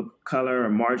people of color or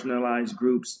marginalized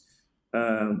groups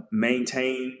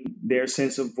maintain their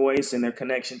sense of voice and their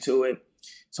connection to it?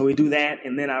 So we do that,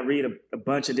 and then I read a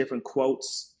bunch of different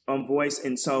quotes on voice.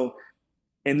 And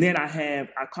then I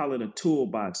call it a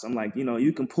toolbox. I'm like,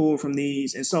 you can pull from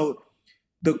these. And so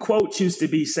the quotes used to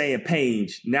be, say, a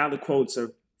page. Now the quotes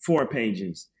are 4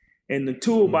 pages. And the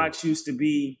toolbox used to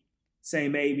be, say,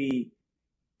 maybe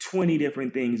 20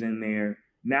 different things in there.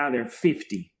 Now they're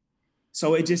 50.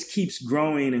 So it just keeps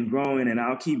growing and growing, and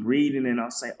I'll keep reading and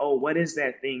I'll say, oh, what is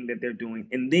that thing that they're doing?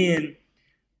 And then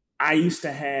I used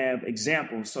to have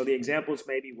examples. So the examples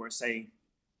maybe were, say,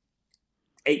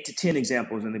 8 to 10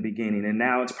 examples in the beginning. And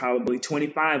now it's probably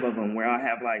 25 of them where I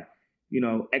have, like,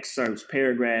 excerpts,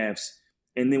 paragraphs.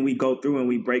 And then we go through and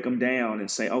we break them down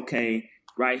and say, okay,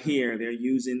 right here, they're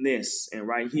using this. And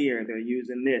right here, they're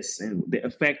using this. And the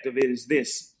effect of it is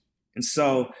this. And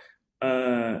so,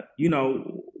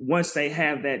 once they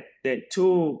have that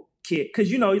toolkit,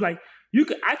 because,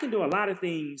 I can do a lot of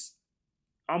things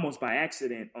almost by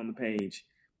accident on the page.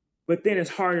 But then it's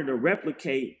harder to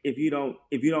replicate if you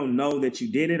don't know that you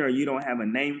did it, or you don't have a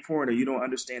name for it, or you don't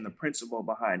understand the principle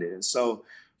behind it. And so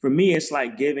for me, it's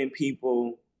like giving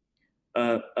people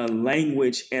a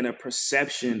language and a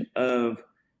perception of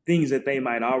things that they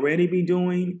might already be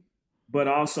doing, but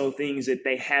also things that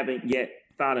they haven't yet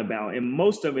thought about. And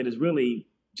most of it is really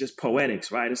just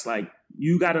poetics, right? It's like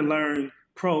you got to learn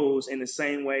prose in the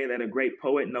same way that a great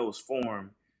poet knows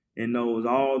form and knows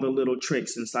all the little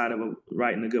tricks inside of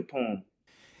writing a good poem.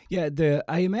 Yeah,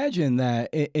 I imagine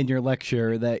that in your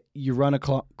lecture that you run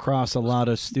across a lot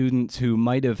of students who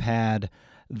might have had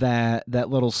that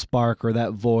little spark or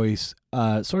that voice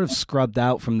sort of scrubbed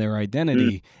out from their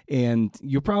identity. And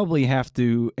you probably have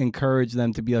to encourage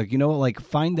them to be like,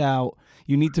 find out,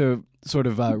 you need to sort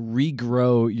of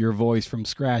regrow your voice from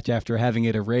scratch after having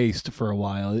it erased for a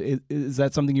while. Is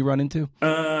that something you run into?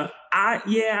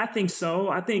 I think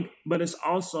so. But it's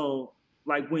also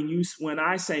like when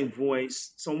I say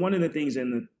voice. So one of the things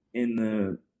in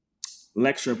the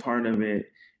lecture part of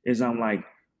it is I'm like,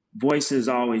 voice is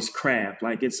always craft.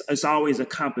 Like it's always a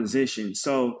composition.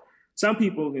 So some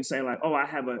people can say like, oh, I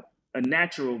have a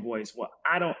natural voice. Well,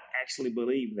 I don't actually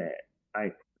believe that.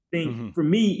 I think for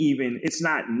me, even it's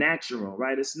not natural,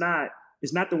 right? It's not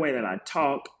the way that I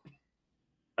talk.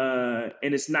 And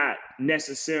it's not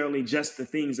necessarily just the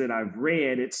things that I've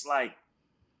read. It's like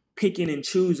picking and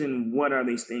choosing what are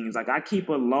these things. Like I keep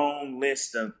a long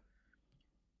list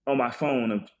on my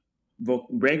phone of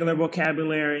regular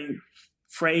vocabulary,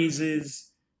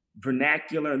 phrases,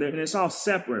 vernacular, and it's all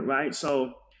separate, right?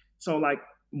 So like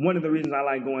one of the reasons I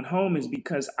like going home is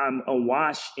because I'm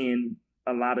awash in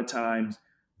a lot of times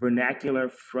vernacular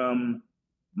from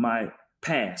my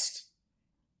past.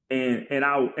 And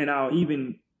I'll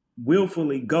even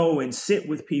willfully go and sit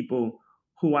with people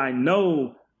who I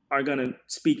know are going to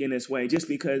speak in this way just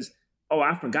because, oh,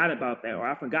 I forgot about that, or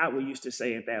I forgot we used to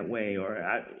say it that way,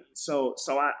 so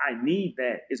I need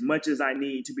that as much as I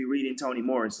need to be reading Toni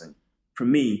Morrison for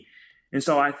me. And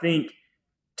so I think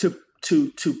to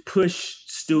push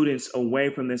students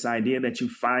away from this idea that you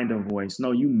find a voice,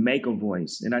 no, you make a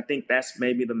voice. And I think that's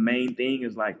maybe the main thing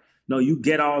is like, no, you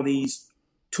get all these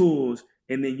tools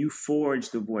and then you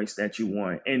forge the voice that you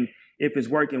want. And if it's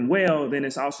working well, then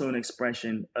it's also an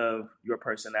expression of your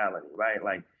personality, right?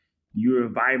 Like you're a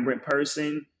vibrant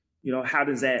person, how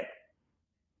does that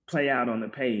play out on the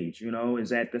page? Is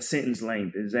that the sentence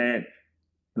length? Is that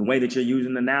the way that you're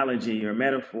using analogy or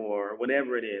metaphor or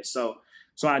whatever it is? So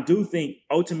I do think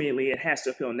ultimately it has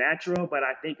to feel natural, but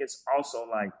I think it's also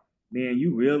like, man,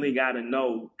 you really got to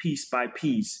know piece by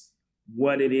piece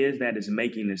what it is that is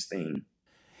making this thing.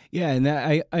 Yeah, and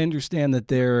I understand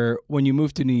that when you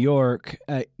moved to New York,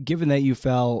 given that you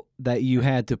felt that you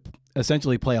had to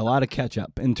essentially play a lot of catch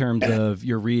up in terms of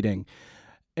your reading,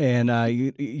 and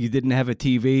you didn't have a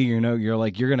TV, you're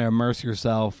like, you're going to immerse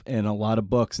yourself in a lot of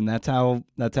books, and that's how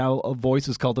a voice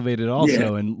is cultivated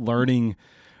also, Yeah. and learning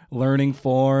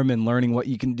form and learning what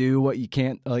you can do, what you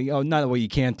can't, not what you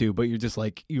can't do, but you're just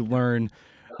like, you learn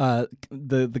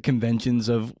the conventions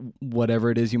of whatever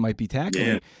it is you might be Yeah.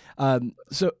 tackling.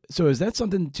 So is that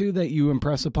something too that you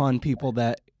impress upon people,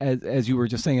 that as you were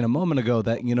just saying a moment ago,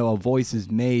 that, a voice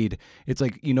is made? It's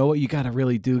like, what you got to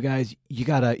really do, guys? You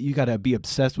gotta be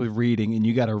obsessed with reading, and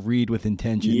you got to read with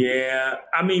intention. Yeah.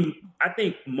 I mean, I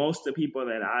think most of the people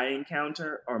that I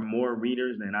encounter are more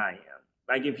readers than I am.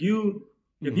 Like if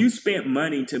Mhm. you spent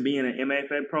money to be in an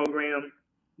MFA program,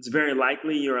 it's very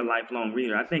likely you're a lifelong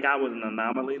reader. I think I was an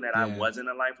anomaly that I Yeah. wasn't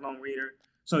a lifelong reader.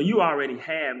 So you already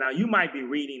have. Now you might be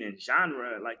reading in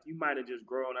genre, like you might have just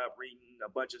grown up reading a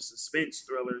bunch of suspense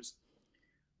thrillers,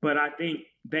 but I think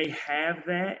they have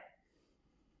that.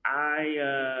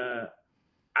 I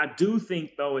I do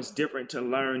think though it's different to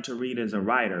learn to read as a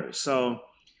writer. So,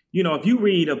 if you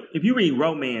read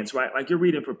romance, right? Like you're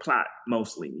reading for plot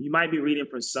mostly. You might be reading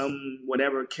for some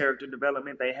whatever character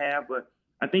development they have, but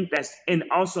I think that's, and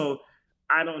also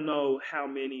I don't know how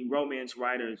many romance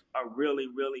writers are really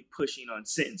really pushing on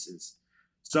sentences.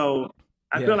 So,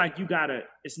 I feel Yeah. like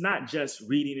it's not just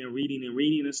reading and reading and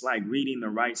reading, it's like reading the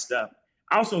right stuff.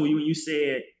 Also, when you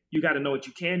said you got to know what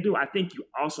you can do, I think you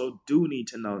also do need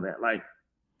to know that. Like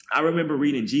I remember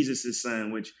reading Jesus'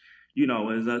 Son, which,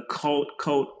 is a cult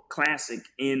classic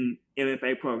in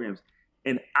MFA programs.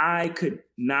 And I could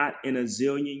not in a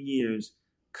zillion years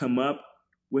come up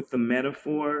with the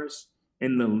metaphors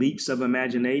and the leaps of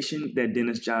imagination that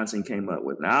Dennis Johnson came up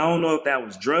with. Now, I don't know if that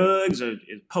was drugs or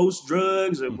post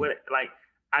drugs or Mhm. what, like,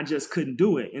 I just couldn't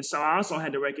do it. And so I also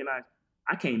had to recognize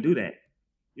I can't do that.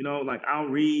 Like I'll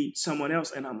read someone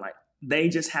else and I'm like, they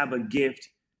just have a gift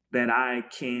that I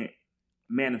can't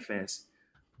manifest.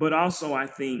 But also, I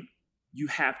think you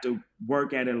have to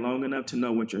work at it long enough to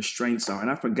know what your strengths are. And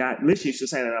I forgot, Lish used to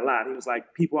say that a lot. He was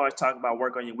like, people always talk about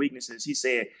work on your weaknesses. He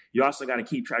said, you also got to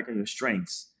keep track of your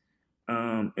strengths.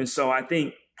 And so I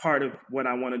think part of what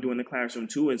I want to do in the classroom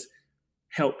too is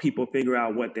help people figure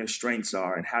out what their strengths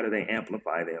are and how do they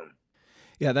amplify them.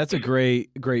 Yeah, that's a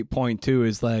great point too.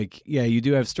 Is like, yeah, you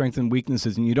do have strengths and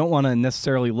weaknesses, and you don't want to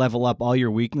necessarily level up all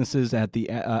your weaknesses at the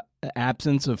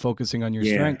absence of focusing on your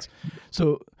Yeah. strengths.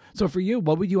 So for you,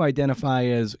 what would you identify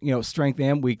as, strength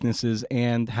and weaknesses,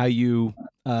 and how you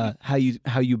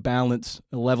balance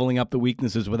leveling up the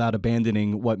weaknesses without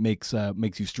abandoning what makes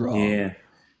you strong? Yeah.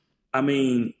 I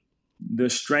mean, the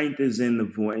strength is in the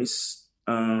voice.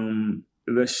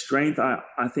 The strength,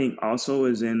 I think, also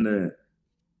is in the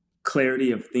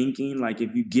clarity of thinking. Like,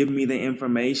 if you give me the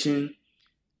information,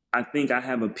 I think I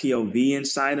have a POV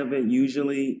inside of it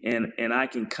usually, and I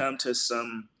can come to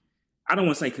some, I don't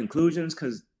want to say conclusions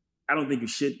because I don't think you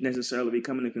should necessarily be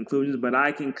coming to conclusions, but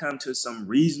I can come to some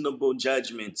reasonable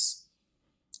judgments,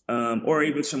 or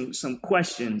even some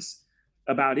questions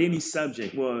about any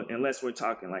subject. Well, unless we're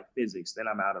talking like physics, then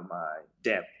I'm out of my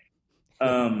depth.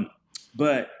 Um,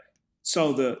 but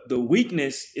so the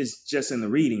weakness is just in the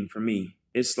reading for me.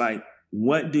 It's like,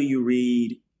 what do you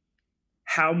read?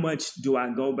 How much do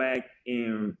I go back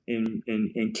and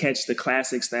catch the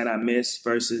classics that I missed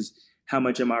versus how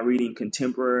much am I reading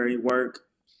contemporary work?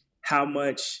 How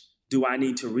much do I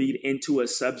need to read into a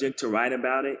subject to write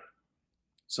about it?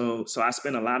 So I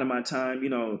spend a lot of my time,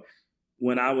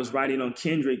 when I was writing on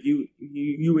Kendrick,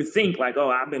 you would think like, oh,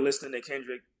 I've been listening to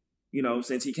Kendrick,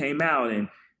 since he came out, and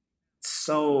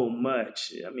so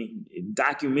much. I mean,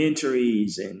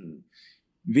 documentaries and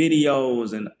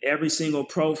videos and every single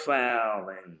profile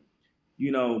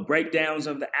and breakdowns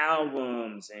of the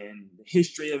albums and the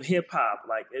history of hip hop.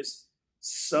 Like there's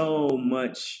so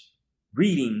much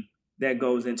reading that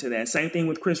goes into that. Same thing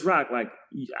with Chris Rock. Like,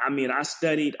 I mean, I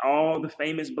studied all the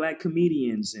famous black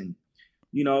comedians and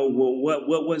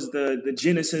what was the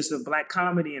genesis of black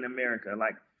comedy in America.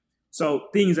 Like, so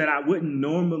things that I wouldn't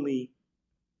normally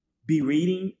be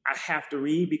reading, I have to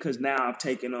read because now I've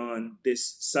taken on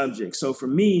this subject. So for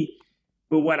me,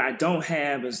 but what I don't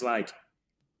have is like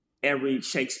every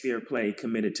Shakespeare play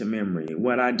committed to memory.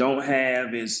 What I don't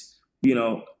have is,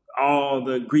 all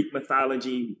the Greek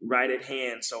mythology right at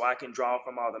hand so I can draw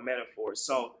from all the metaphors.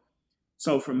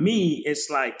 So for me, it's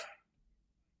like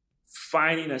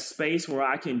finding a space where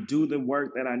I can do the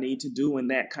work that I need to do in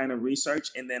that kind of research,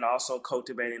 and then also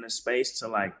cultivating a space to,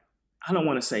 like, I don't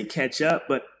want to say catch up,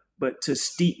 but to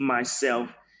steep myself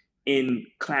in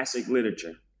classic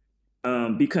literature.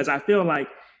 Because I feel like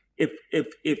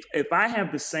if I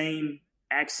have the same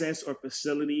access or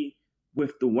facility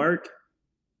with the work,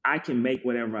 I can make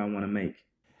whatever I want to make.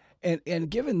 And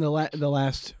given the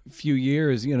last few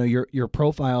years, you know, your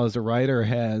profile as a writer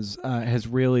has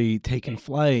really taken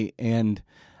flight, and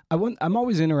I'm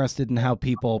always interested in how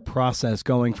people process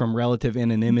going from relative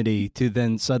anonymity to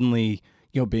then suddenly,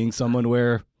 you know, being someone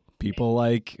where people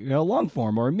like, you know,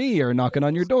 Longform or me are knocking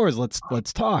on your doors.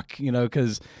 Let's talk, you know,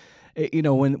 because you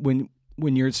know when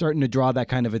you're starting to draw that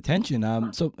kind of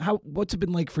attention. So what's it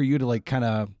been like for you to like kind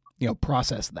of, you know,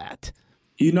 process that?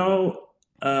 You know,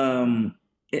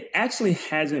 it actually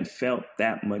hasn't felt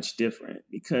that much different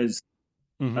because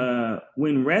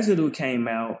when Residue came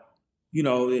out, you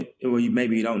know,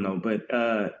 maybe you don't know, but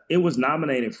it was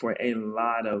nominated for a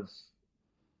lot of,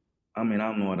 I mean, I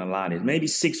don't know what a lot is, maybe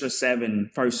 6 or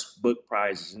 7 first book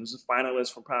prizes. It was a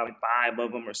finalist for probably 5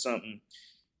 of them or something.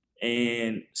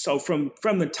 And so from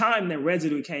the time that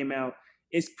Residue came out,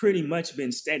 it's pretty much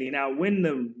been steady. Now, when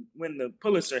the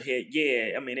Pulitzer hit,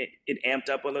 yeah, I mean, it amped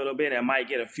up a little bit. I might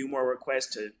get a few more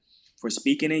requests for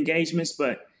speaking engagements,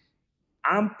 but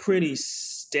I'm pretty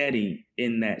steady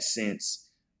in that sense.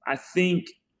 I think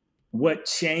what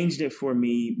changed it for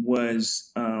me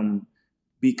was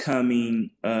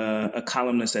becoming a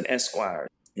columnist at Esquire,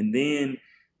 and then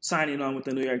signing on with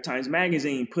the New York Times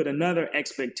Magazine put another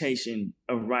expectation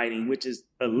of writing, which is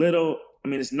a little, I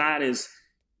mean, it's not as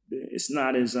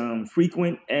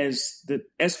frequent as the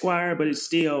Esquire, but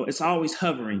it's always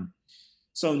hovering.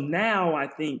 So now I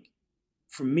think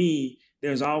for me,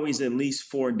 there's always at least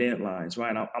 4 deadlines,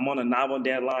 right? I'm on a novel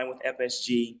deadline with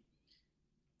FSG.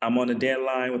 I'm on a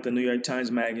deadline with the New York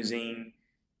Times Magazine.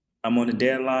 I'm on a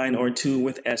deadline or 2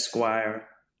 with Esquire.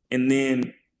 And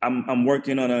then I'm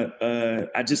working on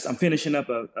I'm finishing up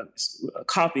a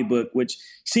coffee book, which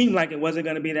seemed like it wasn't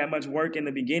going to be that much work in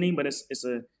the beginning, but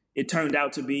it turned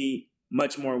out to be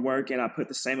much more work. And I put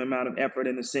the same amount of effort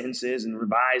in the sentences and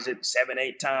revised it 7,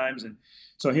 8 times. And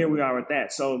so here we are with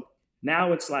that. So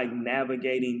now it's like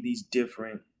navigating these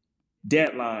different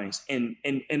deadlines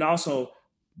and also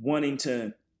wanting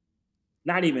to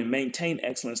not even maintain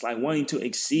excellence, like wanting to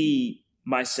exceed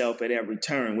myself at every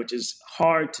turn, which is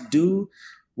hard to do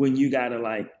when you got to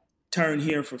like turn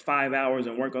here for 5 hours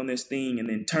and work on this thing and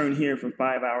then turn here for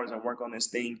 5 hours and work on this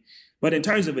thing. But in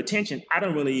terms of attention, I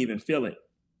don't really even feel it.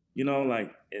 You know,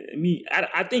 like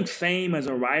I think fame as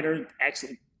a writer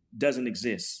actually doesn't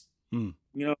exist. You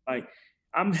know, like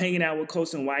I'm hanging out with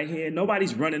Colson Whitehead.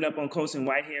 Nobody's running up on Colson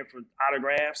Whitehead for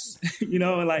autographs. You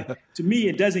know, like to me,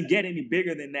 it doesn't get any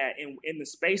bigger than that. In the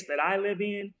space that I live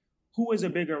in, who is a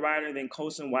bigger writer than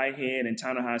Colson Whitehead and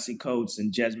Ta-Nehisi Coates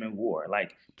and Jesmyn Ward?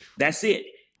 Like, that's it.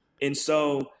 And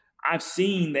so I've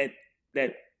seen that.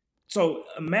 So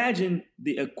imagine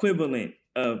the equivalent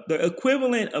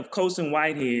of Colson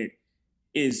Whitehead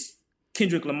is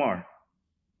Kendrick Lamar.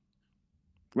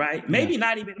 Right? Maybe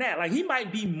not even that. Like he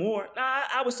might be more.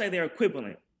 I would say they're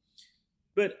equivalent.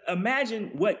 But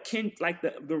imagine what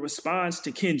the response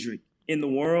to Kendrick in the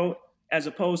world as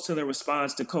opposed to the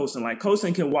response to Colson. Like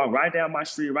Colson can walk right down my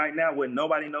street right now where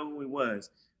nobody know who he was.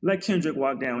 Let Kendrick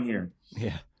walk down here.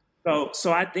 Yeah.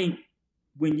 So I think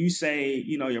when you say,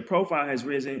 you know, your profile has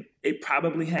risen, it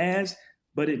probably has,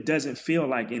 but it doesn't feel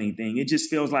like anything. It just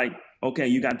feels like, okay,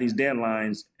 you got these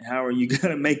deadlines. How are you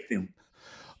going to make them?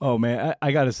 Oh man,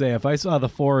 I gotta say, if I saw the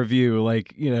 4 of you,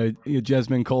 like, you know,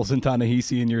 Jesmyn, Colson,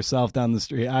 Ta-Nehisi, and yourself down the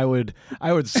street, I would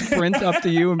sprint up to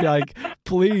you and be like,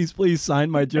 please sign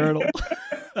my journal.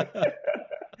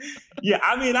 Yeah,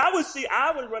 I mean, I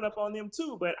would run up on them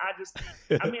too, but I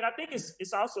think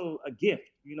it's also a gift,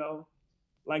 you know,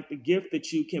 like the gift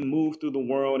that you can move through the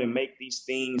world and make these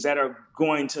things that are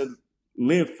going to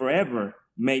live forever,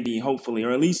 maybe, hopefully,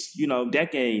 or at least, you know,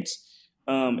 decades.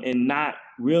 And not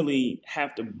really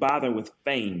have to bother with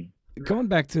fame. Going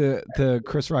back to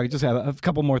Chris Rock, I just have a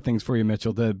couple more things for you,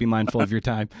 Mitchell, to be mindful of your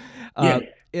time.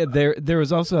 There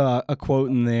was also a quote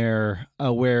in there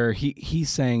where he's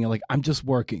saying, like, I'm just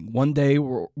working. One day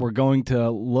we're going to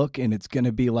look and it's going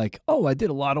to be like, oh, I did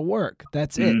a lot of work.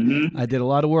 That's it. Mm-hmm. I did a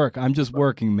lot of work. I'm just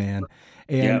working, man.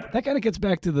 And that kind of gets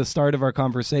back to the start of our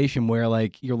conversation where,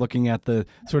 like, you're looking at the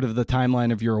sort of the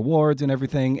timeline of your awards and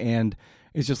everything, and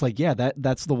it's just like, yeah,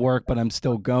 that's the work, but I'm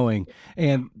still going.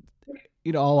 And,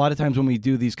 you know, a lot of times when we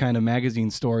do these kind of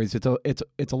magazine stories, it's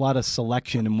a lot of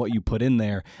selection in what you put in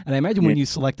there. And I imagine when you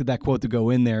selected that quote to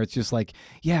go in there, it's just like,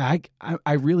 yeah,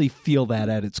 I really feel that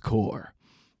at its core.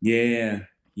 Yeah,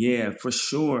 for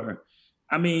sure.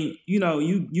 I mean, you know,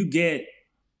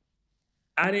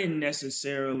 I didn't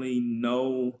necessarily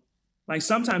know, like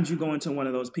sometimes you go into one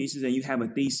of those pieces and you have a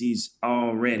thesis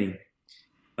already.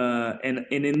 And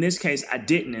in this case, I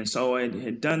didn't. And so I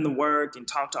had done the work and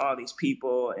talked to all these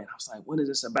people. And I was like, what is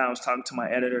this about? I was talking to my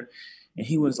editor. And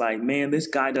he was like, man, this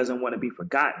guy doesn't want to be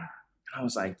forgotten. And I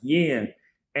was like, yeah.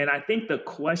 And I think the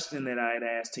question that I had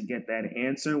asked to get that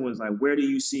answer was like, where do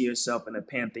you see yourself in the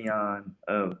pantheon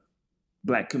of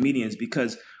Black comedians?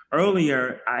 Because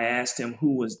earlier I asked him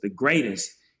who was the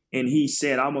greatest, and he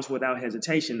said almost without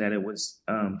hesitation that it was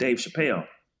Dave Chappelle.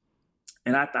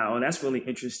 And I thought, oh, that's really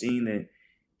interesting that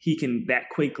he can that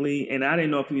quickly. And I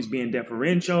didn't know if he was being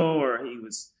deferential or he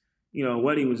was,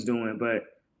 what he was doing. But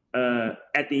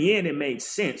at the end, it made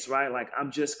sense, right? Like,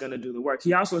 I'm just going to do the work.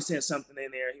 He also said something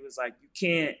in there. He was like,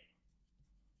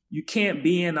 you can't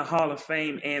be in the Hall of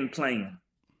Fame and playing.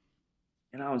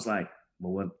 And I was like,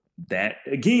 well, what? That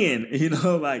again,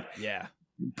 like, yeah,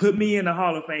 put me in the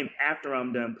Hall of Fame after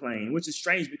I'm done playing, which is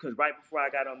strange because right before I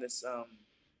got on this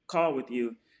call with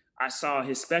you, I saw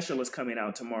his special is coming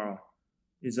out tomorrow.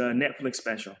 His Netflix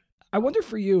special. I wonder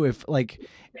for you if, like,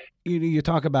 you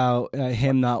talk about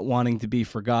him not wanting to be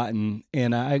forgotten,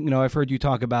 and I've heard you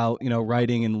talk about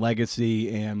writing and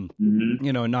legacy, and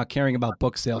not caring about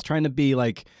book sales, trying to be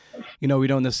like, we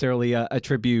don't necessarily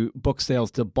attribute book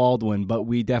sales to Baldwin, but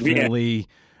we definitely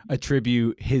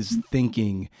attribute his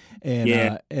thinking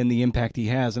and the impact he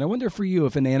has. And I wonder for you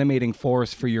if an animating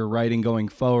force for your writing going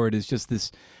forward is just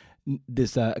this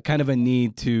kind of a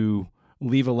need to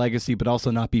leave a legacy, but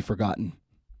also not be forgotten.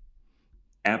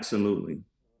 Absolutely.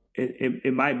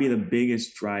 It might be the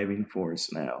biggest driving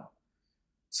force now.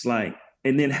 It's like,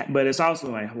 but it's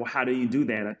also like, well, how do you do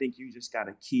that? I think you just got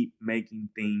to keep making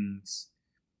things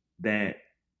that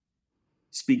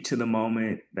speak to the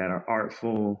moment, that are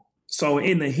artful. So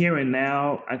in the here and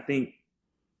now, I think,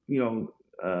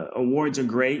 awards are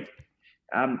great.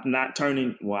 I'm not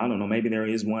turning, I don't know, maybe there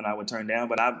is one I would turn down,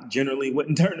 but I generally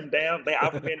wouldn't turn them down. They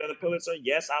offer me another Pulitzer.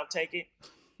 Yes, I'll take it.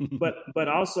 But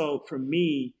also for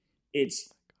me,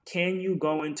 it's, can you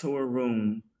go into a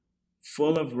room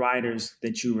full of writers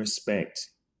that you respect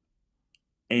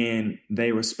and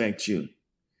they respect you?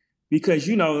 Because,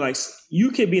 like,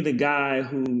 you could be the guy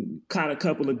who caught a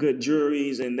couple of good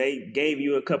juries and they gave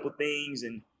you a couple things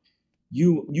and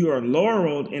you are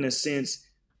laureled in a sense,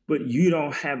 but you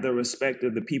don't have the respect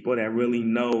of the people that really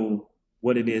know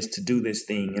what it is to do this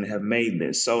thing and have made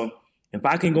this. So if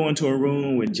I can go into a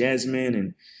room with Jesmyn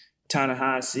and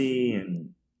Ta-Nehisi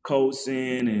and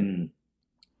Colson and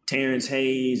Terrence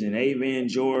Hayes and Avan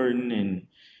Jordan and,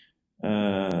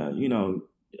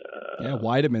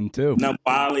 Weideman too.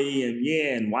 Nambali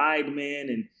and Weidman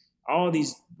and all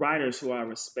these writers who I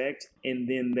respect. And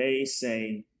then they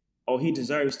say, oh, he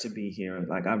deserves to be here.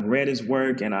 Like, I've read his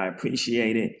work and I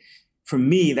appreciate it. For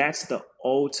me, that's the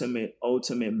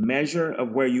ultimate measure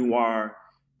of where you are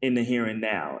in the here and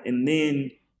now. And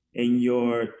then in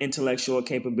your intellectual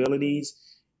capabilities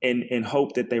and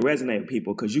hope that they resonate with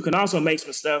people. Because you can also make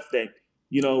some stuff that,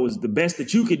 was the best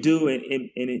that you could do. And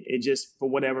it just, for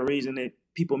whatever reason,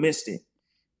 people missed it.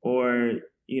 Or,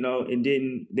 it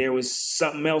didn't, there was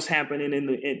something else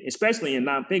happening especially in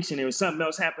nonfiction, there was something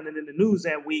else happening in the news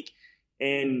that week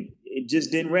and it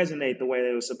just didn't resonate the way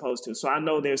they were supposed to. So I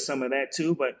know there's some of that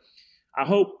too, but I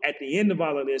hope at the end of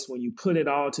all of this, when you put it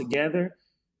all together,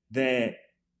 that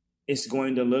it's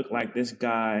going to look like this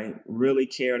guy really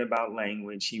cared about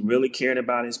language. He really cared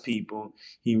about his people.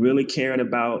 He really cared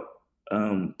about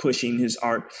pushing his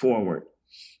art forward.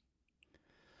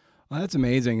 Well, that's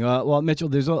amazing. Well, Mitchell,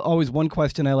 there's always one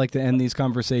question I like to end these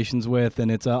conversations with,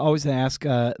 and it's always to ask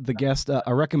the guest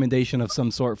a recommendation of some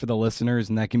sort for the listeners,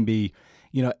 and that can be,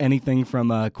 anything from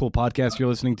a cool podcast you're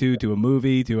listening to a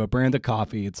movie, to a brand of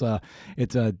coffee. So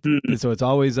it's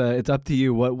always it's up to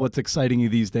you what's exciting you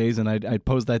these days, and I'd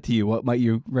pose that to you. What might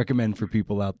you recommend for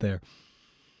people out there?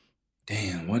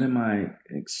 Damn, what am I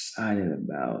excited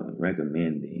about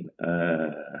recommending?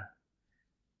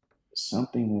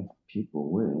 Something that people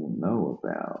wouldn't know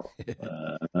about.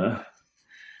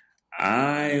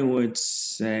 I would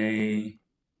say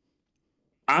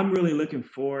I'm really looking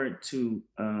forward to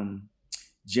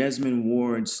Jesmyn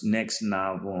Ward's next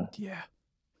novel. Yeah.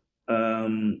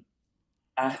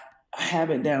 I have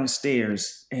it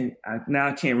downstairs, and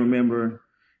I can't remember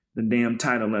the damn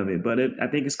title of it, but I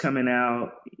think it's coming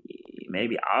out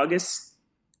maybe August.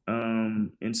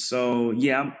 And so,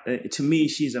 to me,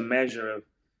 she's a measure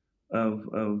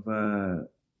of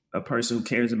a person who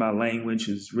cares about language,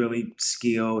 who's really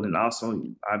skilled and also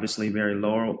obviously very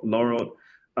laureled,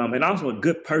 and also a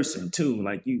good person too.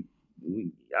 Like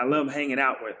I love hanging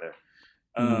out with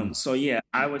her. So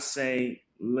I would say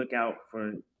look out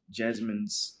for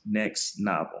Jesmyn's next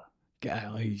novel.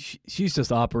 Golly, she's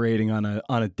just operating on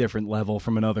a different level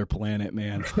from another planet,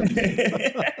 man.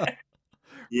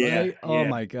 Yeah, Right? Oh yeah.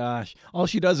 my gosh. All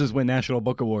she does is win National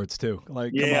Book Awards too.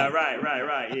 Like, come Yeah, on. right.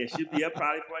 Yeah, she'll be up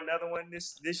probably for another one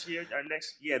this year or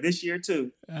next. Yeah, this year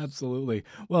too. Absolutely.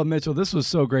 Well, Mitchell, this was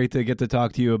so great to get to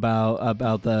talk to you about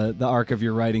the arc of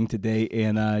your writing to date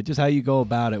and just how you go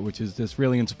about it, which is just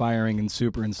really inspiring and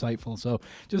super insightful. So,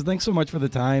 just thanks so much for the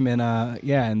time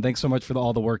and thanks so much for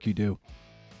all the work you do.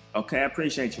 Okay, I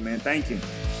appreciate you, man. Thank you.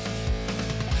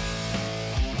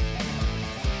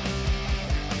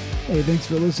 Hey, thanks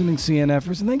for listening,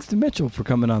 CNFers, and thanks to Mitchell for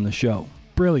coming on the show.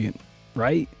 Brilliant,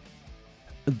 right?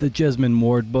 The Jesmyn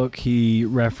Ward book he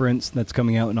referenced that's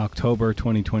coming out in October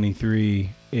 2023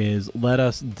 is Let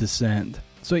Us Descend.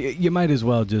 So you might as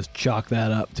well just chalk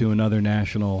that up to another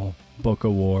National Book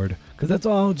Award, because that's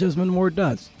all Jesmyn Ward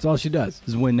does. That's all she does,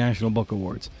 is win National Book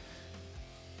Awards.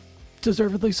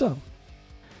 Deservedly so.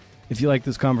 If you like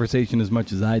this conversation as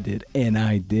much as I did, and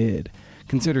I did,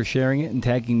 consider sharing it and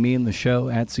tagging me in the show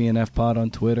at CNFPod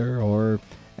on Twitter or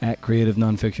at Creative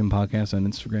Nonfiction Podcast on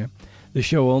Instagram. The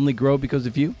show will only grow because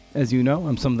of you. As you know,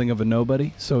 I'm something of a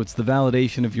nobody, so it's the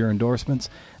validation of your endorsements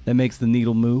that makes the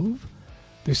needle move.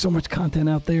 There's so much content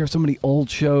out there, so many old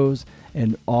shows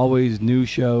and always new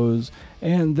shows,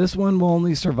 and this one will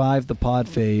only survive the pod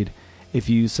fade if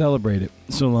you celebrate it,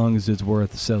 so long as it's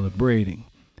worth celebrating.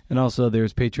 And also,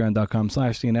 there's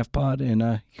patreon.com/CNFpod,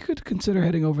 and you could consider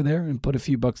heading over there and put a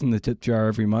few bucks in the tip jar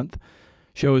every month.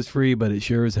 Show is free, but it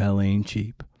sure as hell ain't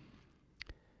cheap.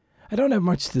 I don't have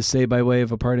much to say by way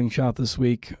of a parting shot this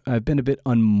week. I've been a bit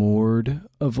unmoored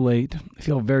of late. I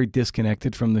feel very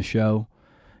disconnected from the show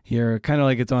here, kind of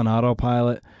like it's on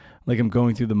autopilot, like I'm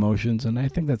going through the motions, and I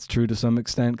think that's true to some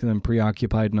extent because I'm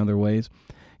preoccupied in other ways.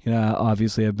 You know,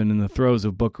 obviously I've been in the throes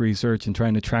of book research and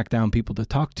trying to track down people to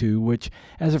talk to, which,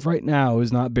 as of right now,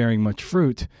 is not bearing much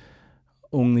fruit.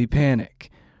 Only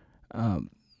panic.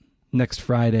 Next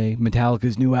Friday,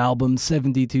 Metallica's new album,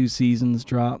 72 Seasons,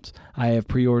 drops. I have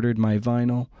pre-ordered my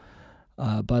vinyl,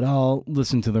 but I'll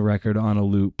listen to the record on a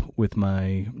loop with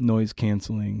my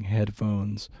noise-canceling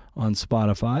headphones on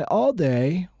Spotify all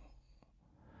day.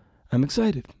 I'm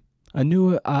excited. A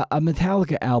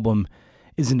Metallica album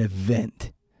is an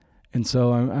event, and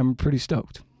so I'm pretty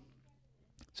stoked.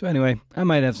 So anyway, I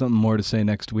might have something more to say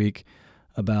next week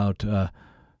about the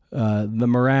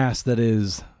morass that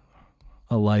is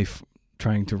a life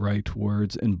trying to write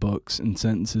words and books and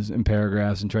sentences and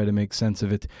paragraphs and try to make sense of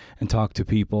it and talk to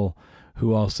people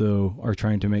who also are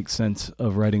trying to make sense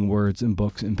of writing words and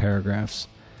books and paragraphs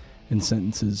and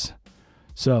sentences.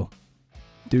 So,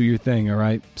 do your thing, all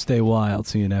right? Stay wild,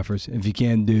 CNFers. If you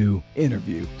can do,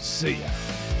 interview. See ya.